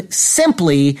received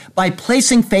simply by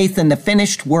placing faith in the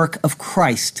finished work of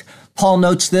Christ. Paul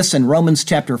notes this in Romans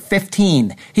chapter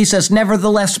 15. He says,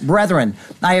 "Nevertheless, brethren,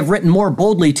 I have written more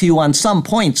boldly to you on some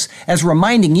points, as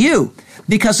reminding you,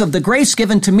 because of the grace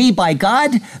given to me by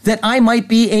God, that I might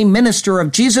be a minister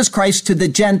of Jesus Christ to the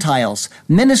Gentiles,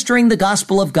 ministering the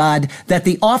gospel of God, that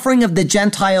the offering of the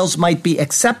Gentiles might be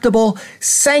acceptable,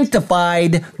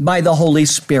 sanctified by the Holy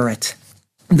Spirit."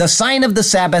 The sign of the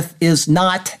Sabbath is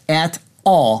not at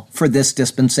all for this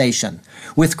dispensation.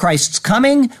 With Christ's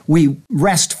coming, we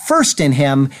rest first in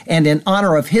him and in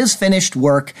honor of his finished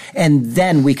work, and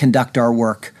then we conduct our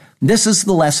work. This is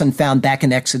the lesson found back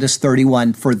in Exodus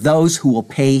 31 for those who will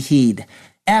pay heed.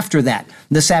 After that,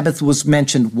 the Sabbath was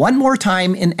mentioned one more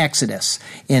time in Exodus.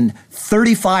 In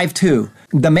 35:2,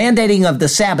 the mandating of the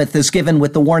Sabbath is given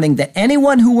with the warning that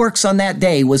anyone who works on that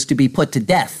day was to be put to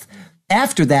death.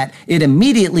 After that, it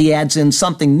immediately adds in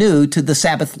something new to the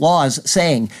Sabbath laws,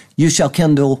 saying, "You shall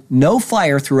kindle no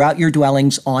fire throughout your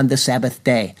dwellings on the Sabbath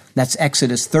day." That's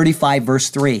Exodus 35, verse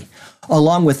 3.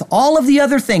 Along with all of the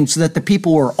other things that the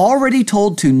people were already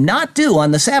told to not do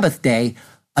on the Sabbath day,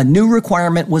 a new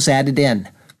requirement was added in.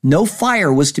 No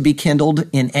fire was to be kindled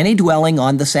in any dwelling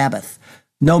on the Sabbath.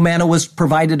 No manna was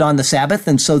provided on the Sabbath,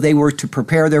 and so they were to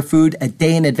prepare their food a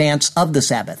day in advance of the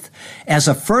Sabbath. As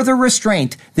a further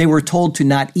restraint, they were told to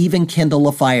not even kindle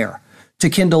a fire.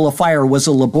 To kindle a fire was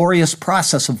a laborious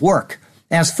process of work.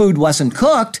 As food wasn't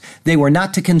cooked, they were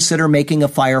not to consider making a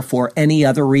fire for any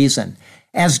other reason.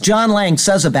 As John Lang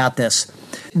says about this,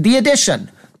 the addition,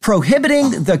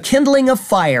 prohibiting the kindling of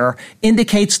fire,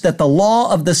 indicates that the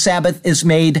law of the Sabbath is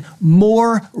made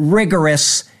more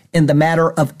rigorous in the matter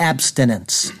of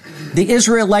abstinence. The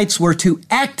Israelites were to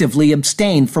actively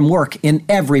abstain from work in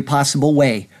every possible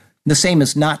way. The same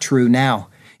is not true now.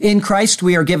 In Christ,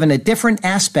 we are given a different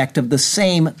aspect of the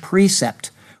same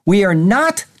precept. We are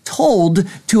not told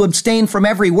to abstain from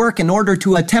every work in order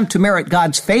to attempt to merit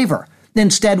God's favor.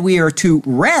 Instead, we are to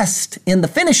rest in the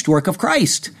finished work of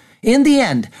Christ. In the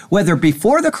end, whether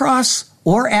before the cross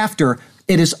or after,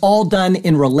 it is all done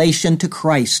in relation to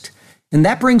Christ. And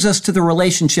that brings us to the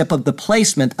relationship of the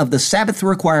placement of the Sabbath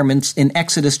requirements in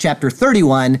Exodus chapter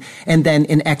 31 and then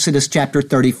in Exodus chapter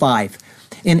 35.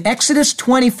 In Exodus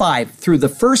 25 through the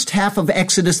first half of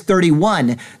Exodus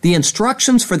 31, the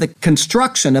instructions for the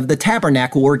construction of the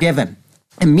tabernacle were given.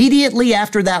 Immediately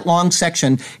after that long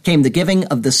section came the giving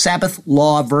of the Sabbath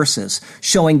law verses,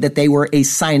 showing that they were a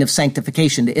sign of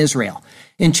sanctification to Israel.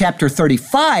 In chapter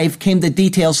 35 came the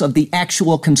details of the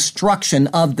actual construction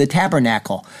of the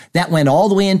tabernacle. That went all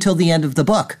the way until the end of the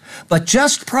book. But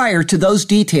just prior to those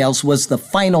details was the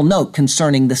final note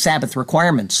concerning the Sabbath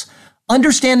requirements.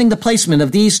 Understanding the placement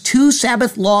of these two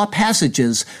Sabbath law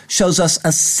passages shows us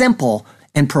a simple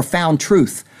and profound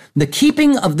truth. The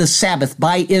keeping of the Sabbath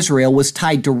by Israel was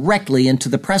tied directly into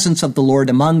the presence of the Lord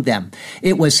among them.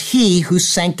 It was He who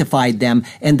sanctified them,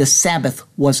 and the Sabbath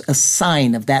was a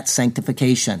sign of that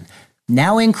sanctification.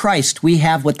 Now in Christ, we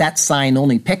have what that sign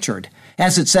only pictured.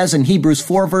 As it says in Hebrews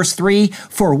 4, verse 3,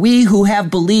 "For we who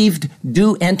have believed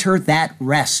do enter that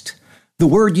rest." The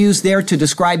word used there to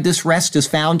describe this rest is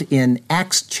found in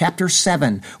Acts chapter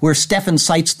 7, where Stephen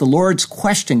cites the Lord's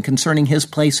question concerning his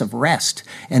place of rest.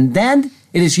 And then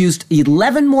it is used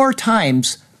 11 more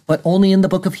times, but only in the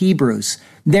book of Hebrews.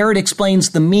 There it explains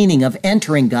the meaning of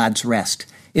entering God's rest.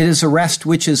 It is a rest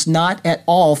which is not at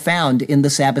all found in the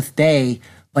Sabbath day,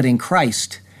 but in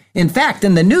Christ. In fact,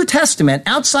 in the New Testament,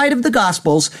 outside of the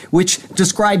Gospels, which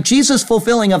describe Jesus'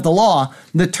 fulfilling of the law,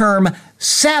 the term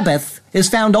Sabbath is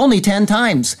found only 10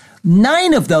 times.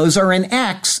 9 of those are in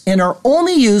Acts and are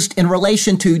only used in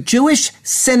relation to Jewish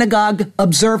synagogue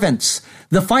observance.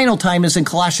 The final time is in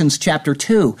Colossians chapter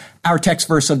 2, our text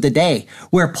verse of the day,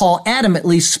 where Paul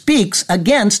adamantly speaks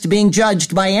against being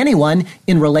judged by anyone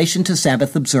in relation to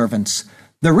Sabbath observance.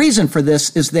 The reason for this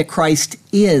is that Christ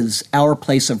is our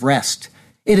place of rest.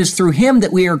 It is through him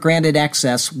that we are granted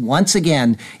access once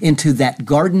again into that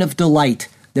garden of delight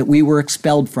that we were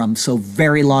expelled from so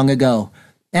very long ago.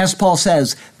 As Paul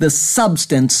says, the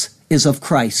substance is of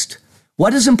Christ.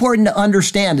 What is important to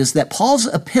understand is that Paul's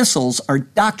epistles are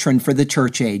doctrine for the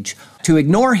church age. To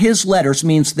ignore his letters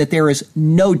means that there is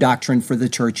no doctrine for the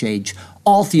church age.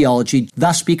 All theology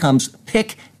thus becomes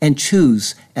pick and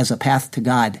choose as a path to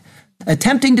God.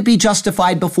 Attempting to be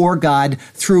justified before God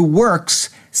through works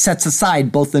sets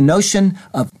aside both the notion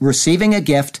of receiving a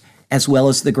gift as well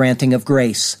as the granting of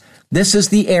grace. This is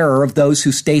the error of those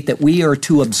who state that we are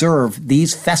to observe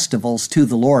these festivals to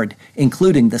the Lord,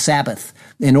 including the Sabbath,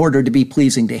 in order to be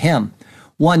pleasing to Him.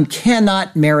 One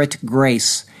cannot merit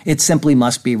grace. It simply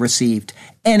must be received.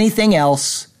 Anything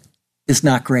else is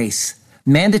not grace.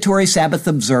 Mandatory Sabbath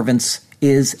observance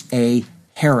is a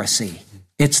heresy.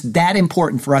 It's that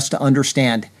important for us to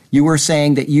understand. You are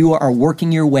saying that you are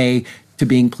working your way to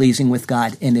being pleasing with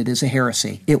God, and it is a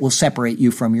heresy. It will separate you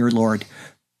from your Lord.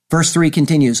 Verse 3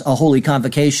 continues, a holy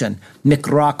convocation,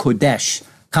 mikra kodesh,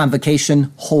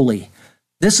 convocation holy.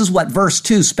 This is what verse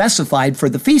 2 specified for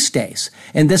the feast days,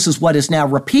 and this is what is now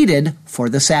repeated for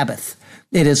the Sabbath.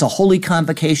 It is a holy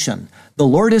convocation. The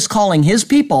Lord is calling His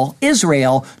people,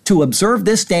 Israel, to observe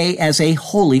this day as a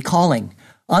holy calling.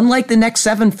 Unlike the next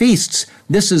 7 feasts,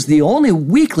 this is the only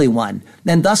weekly one,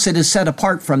 and thus it is set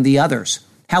apart from the others.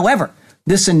 However,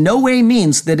 this in no way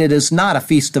means that it is not a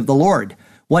feast of the Lord.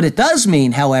 What it does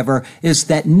mean, however, is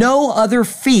that no other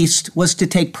feast was to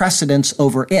take precedence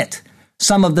over it.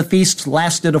 Some of the feasts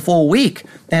lasted a full week,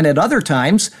 and at other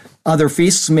times, other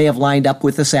feasts may have lined up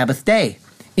with the Sabbath day.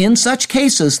 In such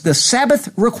cases, the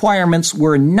Sabbath requirements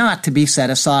were not to be set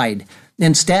aside.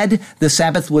 Instead, the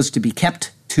Sabbath was to be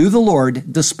kept to the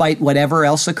Lord despite whatever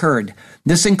else occurred.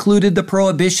 This included the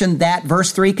prohibition that,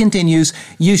 verse 3 continues,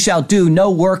 you shall do no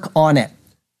work on it.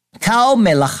 Kal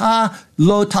melacha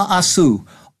lo ta'asu.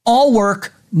 All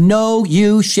work, no,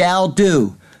 you shall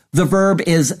do. The verb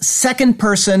is second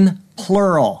person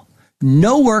plural.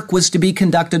 No work was to be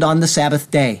conducted on the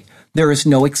Sabbath day. There is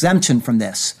no exemption from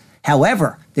this.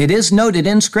 However, it is noted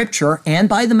in Scripture and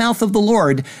by the mouth of the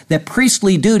Lord that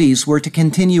priestly duties were to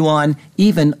continue on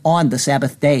even on the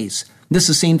Sabbath days. This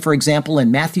is seen, for example,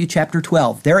 in Matthew chapter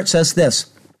 12. There it says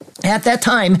this, at that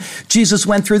time, Jesus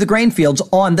went through the grain fields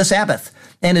on the Sabbath,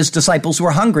 and His disciples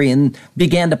were hungry and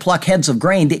began to pluck heads of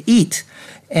grain to eat.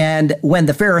 And when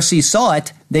the Pharisees saw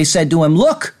it, they said to Him,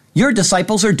 look, your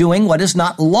disciples are doing what is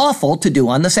not lawful to do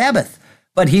on the Sabbath.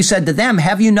 But He said to them,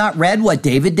 have you not read what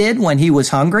David did when he was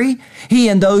hungry? He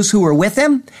and those who were with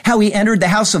him, how he entered the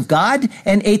house of God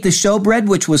and ate the showbread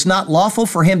which was not lawful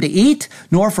for him to eat,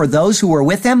 nor for those who were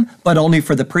with him, but only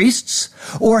for the priests?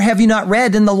 Or have you not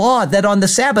read in the law that on the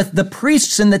Sabbath the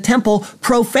priests in the temple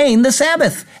profane the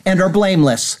Sabbath and are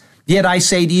blameless? Yet I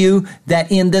say to you that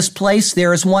in this place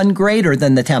there is one greater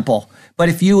than the temple. But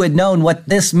if you had known what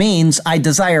this means, I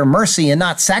desire mercy and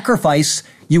not sacrifice,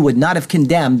 you would not have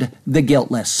condemned the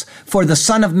guiltless. For the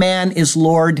Son of Man is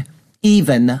Lord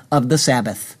even of the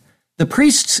Sabbath. The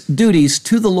priest's duties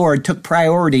to the Lord took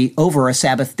priority over a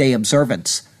Sabbath day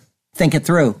observance. Think it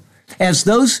through. As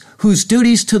those whose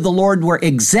duties to the Lord were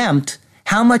exempt,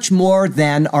 how much more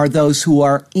then are those who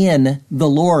are in the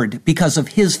Lord, because of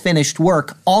His finished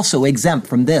work, also exempt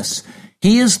from this?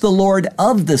 He is the Lord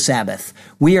of the Sabbath.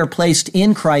 We are placed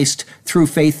in Christ through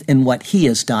faith in what He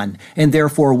has done, and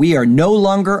therefore we are no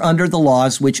longer under the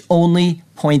laws which only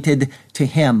pointed to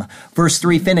Him. Verse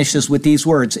 3 finishes with these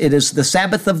words, it is the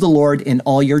Sabbath of the Lord in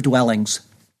all your dwellings.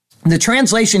 The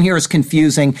translation here is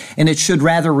confusing, and it should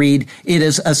rather read, it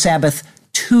is a Sabbath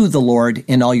to the Lord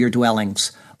in all your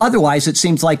dwellings. Otherwise, it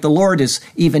seems like the Lord is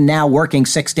even now working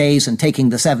 6 days and taking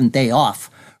the 7th day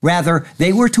off. Rather,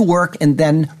 they were to work and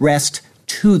then rest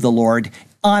to the Lord,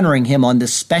 honoring Him on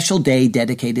this special day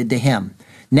dedicated to Him.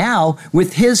 Now,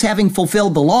 with His having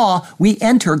fulfilled the law, we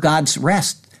enter God's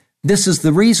rest. This is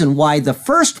the reason why the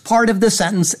first part of the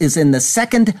sentence is in the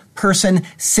second person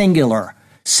singular.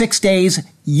 6 days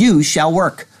you shall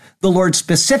work. The Lord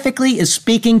specifically is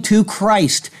speaking to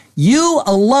Christ. You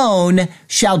alone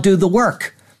shall do the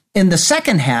work. In the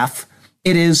second half,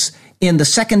 it is in the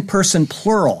second person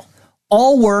plural.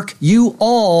 All work you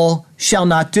all shall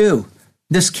not do.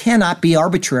 This cannot be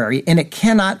arbitrary, and it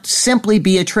cannot simply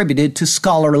be attributed to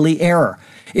scholarly error.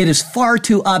 It is far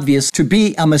too obvious to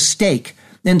be a mistake.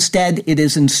 Instead, it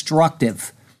is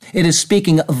instructive. It is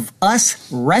speaking of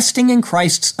us resting in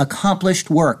Christ's accomplished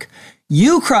work.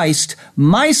 You, Christ,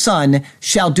 my Son,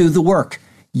 shall do the work.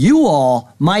 You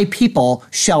all, my people,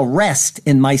 shall rest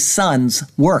in my Son's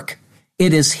work.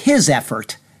 It is His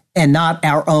effort and not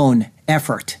our own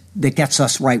effort that gets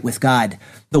us right with God.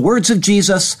 The words of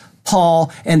Jesus,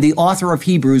 Paul, and the author of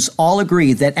Hebrews all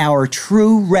agree that our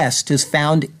true rest is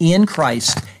found in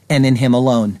Christ and in him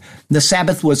alone. The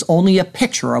Sabbath was only a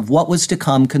picture of what was to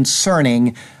come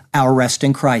concerning our rest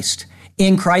in Christ.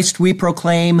 In Christ we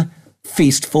proclaim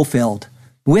feast fulfilled.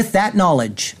 With that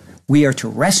knowledge, we are to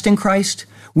rest in Christ,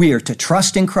 we are to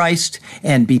trust in Christ,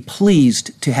 and be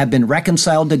pleased to have been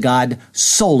reconciled to God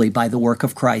solely by the work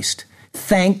of Christ.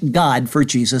 Thank God for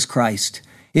Jesus Christ.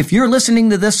 If you're listening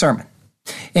to this sermon,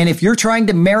 and if you're trying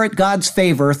to merit God's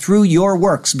favor through your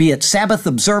works, be it Sabbath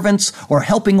observance or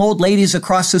helping old ladies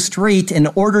across the street in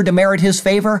order to merit his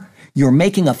favor, you're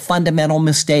making a fundamental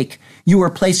mistake. You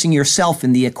are placing yourself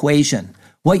in the equation.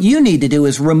 What you need to do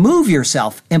is remove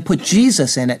yourself and put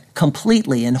Jesus in it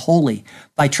completely and wholly.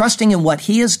 By trusting in what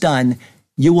he has done,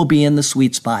 you will be in the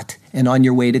sweet spot and on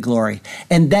your way to glory.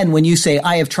 And then when you say,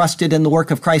 I have trusted in the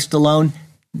work of Christ alone,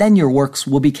 then your works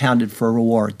will be counted for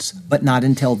rewards, but not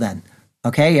until then.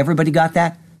 Okay, everybody got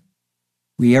that?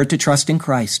 We are to trust in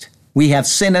Christ. We have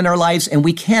sin in our lives, and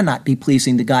we cannot be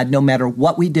pleasing to God no matter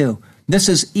what we do. This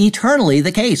is eternally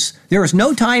the case. There is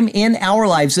no time in our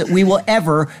lives that we will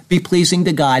ever be pleasing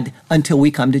to God until we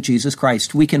come to Jesus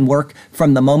Christ. We can work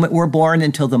from the moment we're born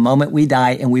until the moment we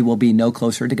die, and we will be no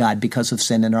closer to God because of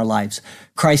sin in our lives.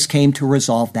 Christ came to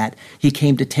resolve that. He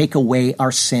came to take away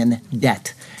our sin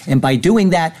debt. And by doing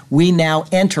that, we now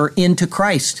enter into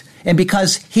Christ. And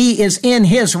because he is in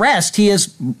his rest, he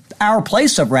is our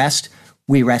place of rest,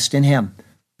 we rest in him.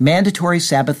 Mandatory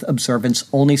Sabbath observance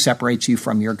only separates you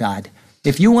from your God.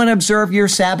 If you want to observe your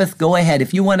Sabbath, go ahead.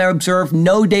 If you want to observe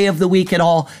no day of the week at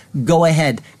all, go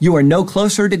ahead. You are no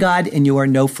closer to God and you are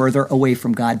no further away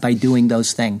from God by doing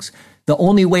those things. The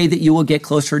only way that you will get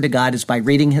closer to God is by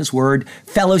reading his word,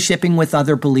 fellowshipping with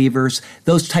other believers,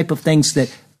 those type of things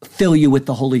that fill you with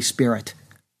the Holy Spirit.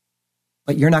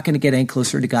 But you're not going to get any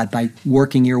closer to God by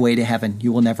working your way to heaven.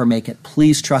 You will never make it.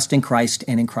 Please trust in Christ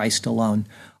and in Christ alone.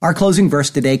 Our closing verse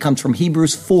today comes from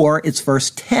Hebrews 4. It's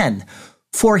verse 10.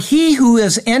 For he who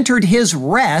has entered his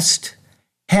rest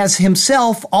has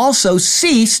himself also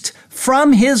ceased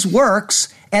from his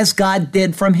works as God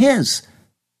did from his.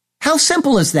 How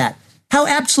simple is that? How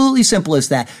absolutely simple is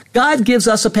that? God gives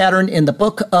us a pattern in the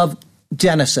book of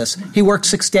Genesis. He works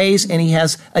 6 days and he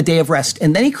has a day of rest.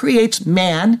 And then he creates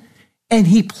man and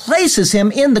he places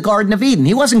him in the Garden of Eden.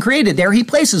 He wasn't created there. He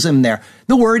places him there.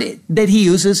 The word that he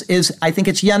uses is, I think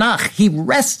it's yanach. He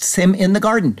rests him in the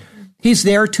garden. He's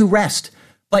there to rest.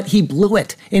 But he blew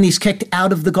it and he's kicked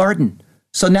out of the garden.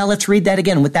 So now let's read that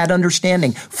again with that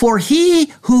understanding. For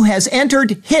he who has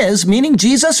entered his, meaning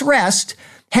Jesus' rest,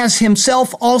 has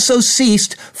himself also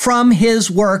ceased from his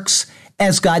works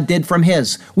as God did from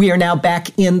his. We are now back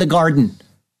in the garden.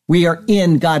 We are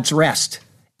in God's rest.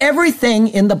 Everything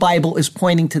in the Bible is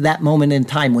pointing to that moment in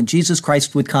time when Jesus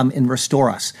Christ would come and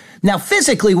restore us. Now,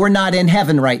 physically, we're not in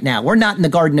heaven right now. We're not in the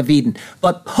Garden of Eden.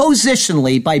 But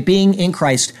positionally, by being in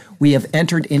Christ, we have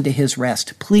entered into his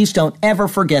rest. Please don't ever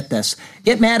forget this.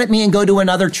 Get mad at me and go to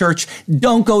another church.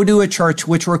 Don't go to a church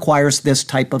which requires this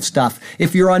type of stuff.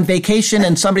 If you're on vacation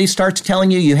and somebody starts telling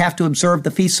you you have to observe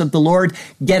the feasts of the Lord,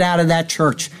 get out of that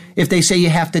church. If they say you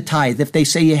have to tithe, if they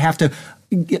say you have to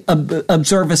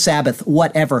observe a Sabbath,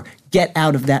 whatever, get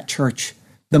out of that church.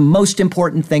 The most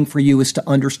important thing for you is to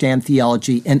understand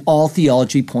theology, and all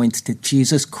theology points to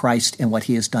Jesus Christ and what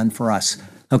he has done for us.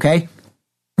 Okay?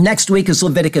 Next week is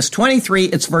Leviticus 23.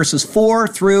 It's verses 4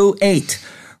 through 8.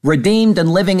 Redeemed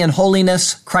and living in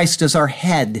holiness, Christ is our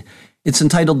head. It's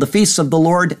entitled The Feasts of the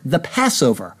Lord, the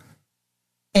Passover,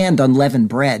 and Unleavened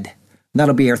Bread.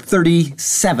 That'll be our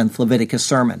 37th Leviticus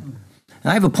sermon.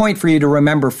 I have a point for you to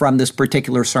remember from this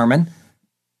particular sermon.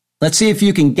 Let's see if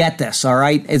you can get this, all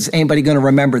right? Is anybody going to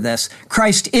remember this?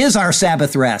 Christ is our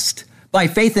Sabbath rest. By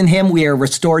faith in him, we are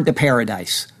restored to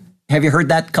paradise. Have you heard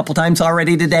that a couple times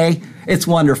already today? It's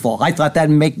wonderful. I thought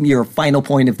that'd make your final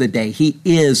point of the day. He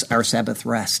is our Sabbath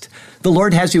rest. The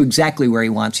Lord has you exactly where he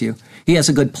wants you. He has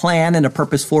a good plan and a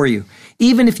purpose for you.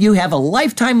 Even if you have a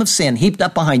lifetime of sin heaped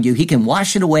up behind you, he can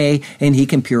wash it away and he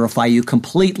can purify you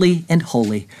completely and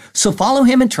wholly. So follow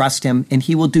him and trust him, and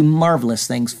he will do marvelous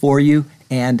things for you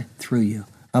and through you.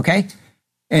 Okay?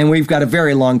 And we've got a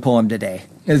very long poem today.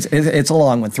 It's a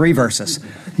long one, 3 verses.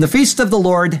 The feast of the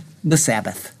Lord, the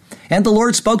Sabbath. And the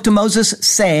Lord spoke to Moses,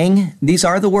 saying, these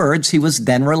are the words he was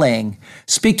then relaying.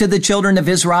 Speak to the children of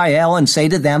Israel and say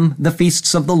to them, the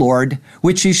feasts of the Lord,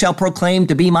 which ye shall proclaim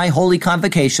to be my holy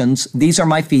convocations. These are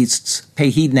my feasts. Pay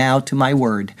heed now to my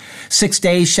word. 6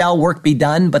 days shall work be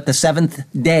done, but the 7th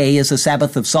day is a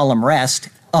Sabbath of solemn rest,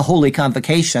 a holy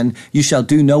convocation. You shall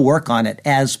do no work on it,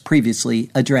 as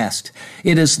previously addressed.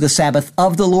 It is the Sabbath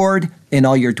of the Lord. In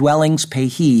all your dwellings pay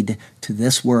heed to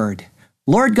this word.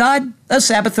 Lord God, a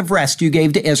Sabbath of rest you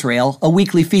gave to Israel, a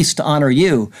weekly feast to honor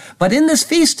you. But in this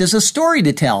feast is a story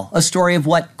to tell, a story of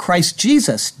what Christ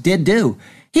Jesus did do.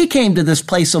 He came to this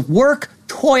place of work,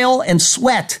 toil, and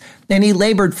sweat, and he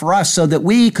labored for us so that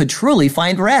we could truly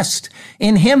find rest.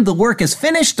 In him the work is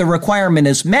finished, the requirement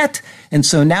is met, and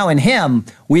so now in him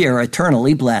we are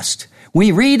eternally blessed.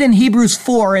 We read in Hebrews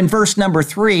 4 in verse number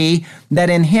 3 that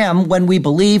in him, when we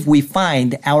believe, we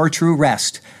find our true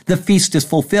rest. The feast is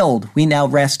fulfilled. We now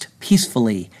rest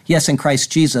peacefully. Yes, in Christ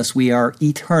Jesus, we are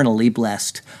eternally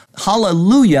blessed.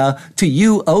 Hallelujah to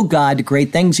you, O God,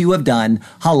 great things you have done.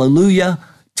 Hallelujah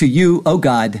to you, O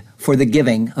God, for the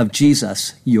giving of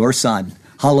Jesus, your Son.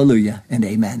 Hallelujah and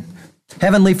amen.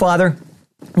 Heavenly Father,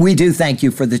 we do thank you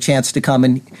for the chance to come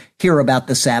and hear about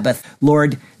the Sabbath.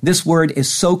 Lord, this word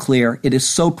is so clear, it is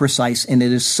so precise, and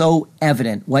it is so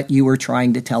evident what you are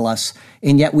trying to tell us.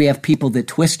 And yet we have people that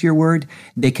twist your word,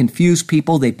 they confuse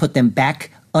people, they put them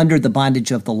back under the bondage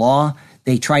of the law.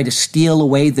 They try to steal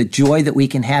away the joy that we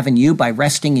can have in you by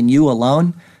resting in you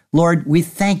alone. Lord, we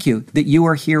thank you that you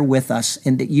are here with us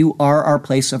and that you are our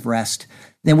place of rest.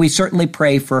 Then we certainly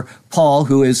pray for Paul,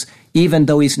 who is, even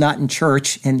though he's not in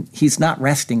church and he's not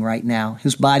resting right now,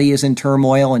 his body is in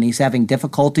turmoil and he's having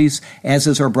difficulties, as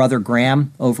is our brother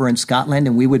Graham over in Scotland.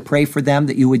 And we would pray for them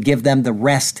that you would give them the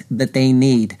rest that they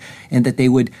need and that they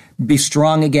would be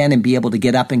strong again and be able to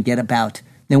get up and get about.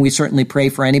 Then we certainly pray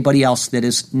for anybody else that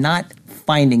is not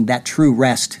finding that true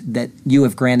rest that you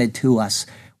have granted to us.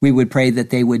 We would pray that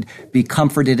they would be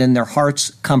comforted in their hearts,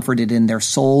 comforted in their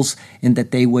souls, and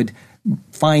that they would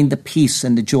find the peace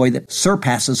and the joy that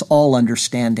surpasses all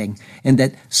understanding, and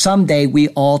that someday we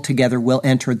all together will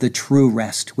enter the true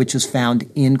rest, which is found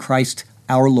in Christ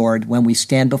our Lord when we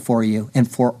stand before you and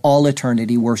for all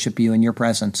eternity worship you in your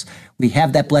presence. We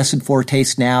have that blessed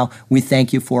foretaste now. We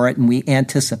thank you for it, and we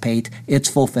anticipate its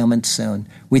fulfillment soon.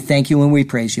 We thank you and we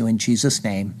praise you in Jesus'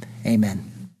 name. Amen.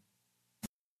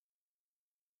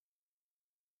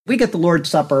 We get the Lord's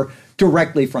Supper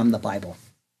directly from the Bible.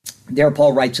 There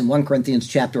Paul writes in 1 Corinthians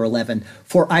chapter 11,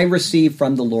 "For I received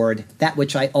from the Lord that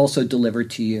which I also delivered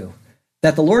to you,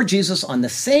 that the Lord Jesus on the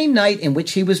same night in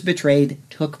which he was betrayed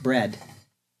took bread,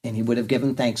 and he would have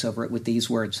given thanks over it with these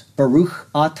words, Baruch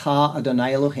atah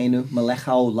Adonai Eloheinu melech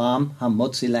haolam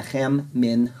hamotzi lechem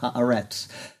min haaretz.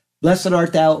 Blessed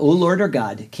art thou, O Lord our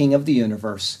God, King of the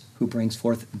universe, who brings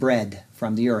forth bread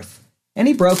from the earth. And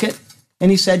he broke it,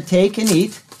 and he said, Take and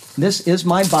eat. This is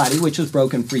my body, which is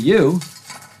broken for you.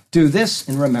 Do this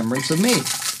in remembrance of me.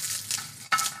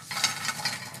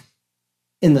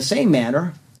 In the same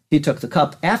manner, he took the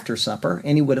cup after supper,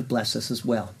 and he would have blessed us as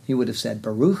well. He would have said,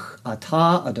 Baruch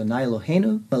atah Adonai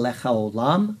Eloheinu melech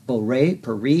haolam borei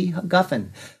peri hagafen.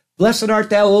 Blessed art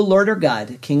thou, O Lord our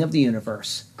God, King of the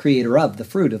universe, creator of the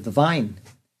fruit of the vine.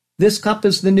 This cup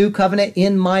is the new covenant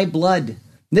in my blood.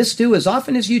 This do as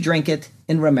often as you drink it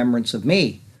in remembrance of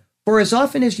me. For as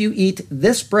often as you eat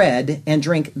this bread and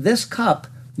drink this cup,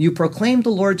 you proclaim the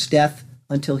Lord's death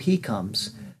until he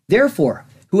comes. Therefore,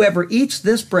 whoever eats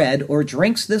this bread or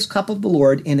drinks this cup of the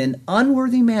Lord in an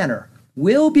unworthy manner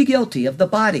will be guilty of the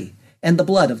body and the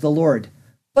blood of the Lord.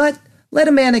 But let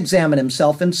a man examine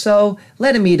himself, and so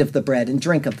let him eat of the bread and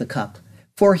drink of the cup.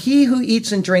 For he who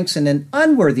eats and drinks in an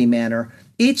unworthy manner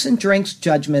eats and drinks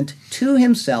judgment to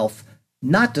himself,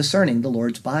 not discerning the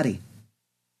Lord's body.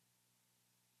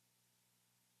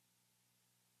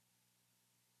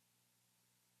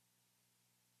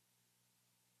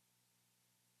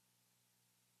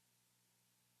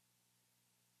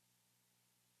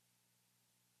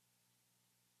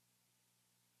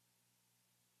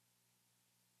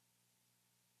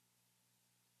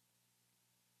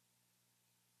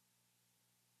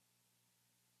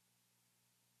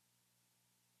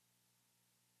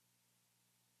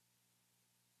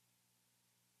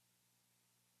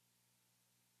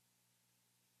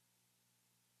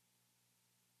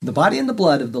 The body and the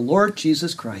blood of the Lord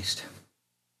Jesus Christ.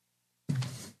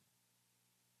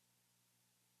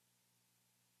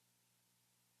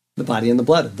 The body and the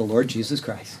blood of the Lord Jesus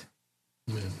Christ.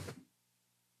 Amen.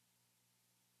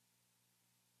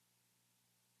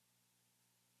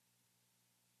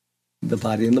 The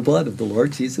body and the blood of the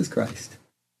Lord Jesus Christ.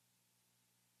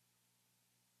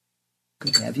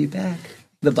 Good to have you back.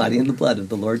 The body and the blood of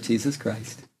the Lord Jesus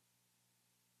Christ.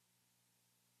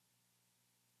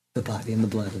 The body and the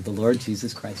blood of the Lord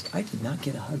Jesus Christ. I did not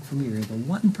get a hug from you. You're the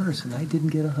one person I didn't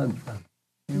get a hug from.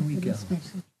 There we go.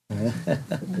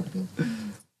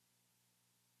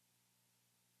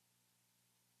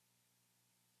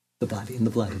 The body and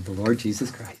the blood of the Lord Jesus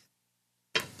Christ.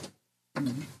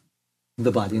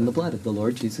 The body and the blood of the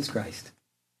Lord Jesus Christ.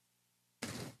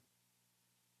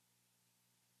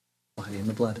 Body and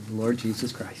the blood of the Lord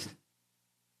Jesus Christ.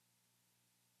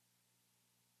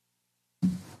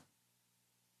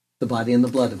 The body and the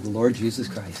blood of the Lord Jesus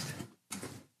Christ.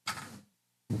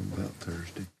 What about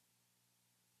Thursday?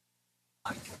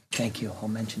 Thank you. I'll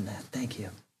mention that. Thank you.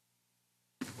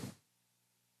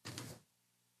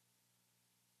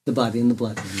 The body and the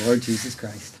blood of the Lord Jesus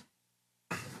Christ.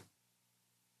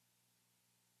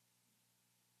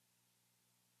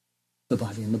 The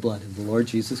body and the blood of the Lord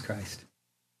Jesus Christ.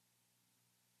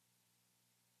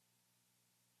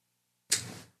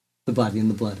 The body and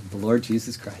the blood of the Lord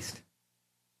Jesus Christ.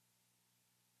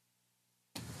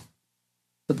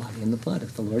 The body and the blood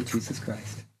of the Lord Jesus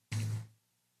Christ.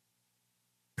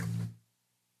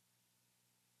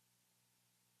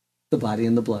 The body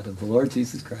and the blood of the Lord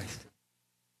Jesus Christ.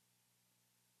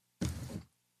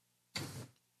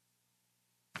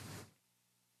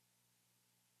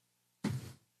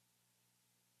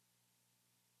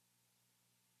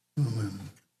 Amen.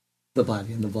 The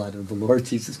body and the blood of the Lord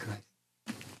Jesus Christ.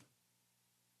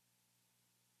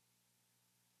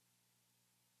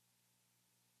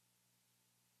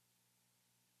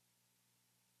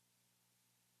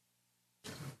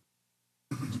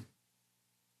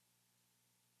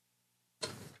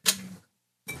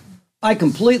 I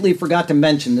completely forgot to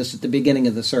mention this at the beginning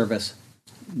of the service.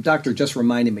 Doctor just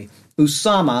reminded me.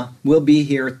 Usama will be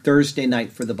here Thursday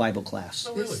night for the Bible class.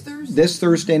 Oh, really? This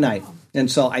Thursday night.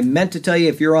 And so I meant to tell you,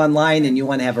 if you're online and you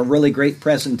want to have a really great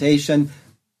presentation,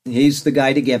 he's the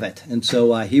guy to give it. And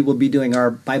so he will be doing our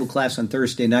Bible class on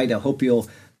Thursday night. I hope you'll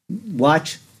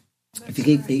watch. If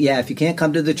you can't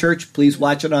come to the church, please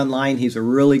watch it online. He's a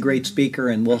really great speaker,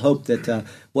 and we'll hope that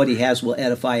what he has will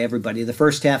edify everybody. The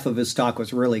first half of his talk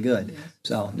was really good.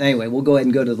 So anyway, we'll go ahead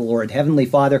and go to the Lord. Heavenly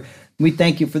Father, we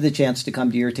thank you for the chance to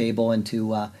come to your table and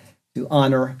to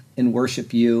honor and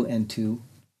worship you and to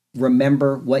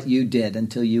remember what you did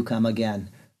until you come again.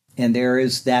 And there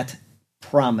is that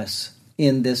promise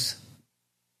in this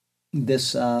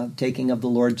taking of the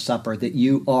Lord's Supper that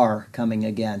you are coming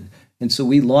again. And so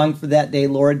we long for that day,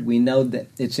 Lord. We know that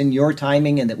it's in your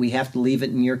timing and that we have to leave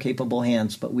it in your capable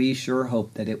hands, but we sure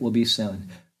hope that it will be soon.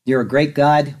 You're a great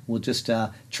God. We'll just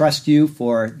trust you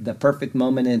for the perfect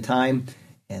moment in time,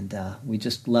 and we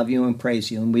just love you and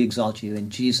praise you, and we exalt you in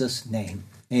Jesus' name.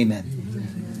 Amen.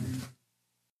 Amen.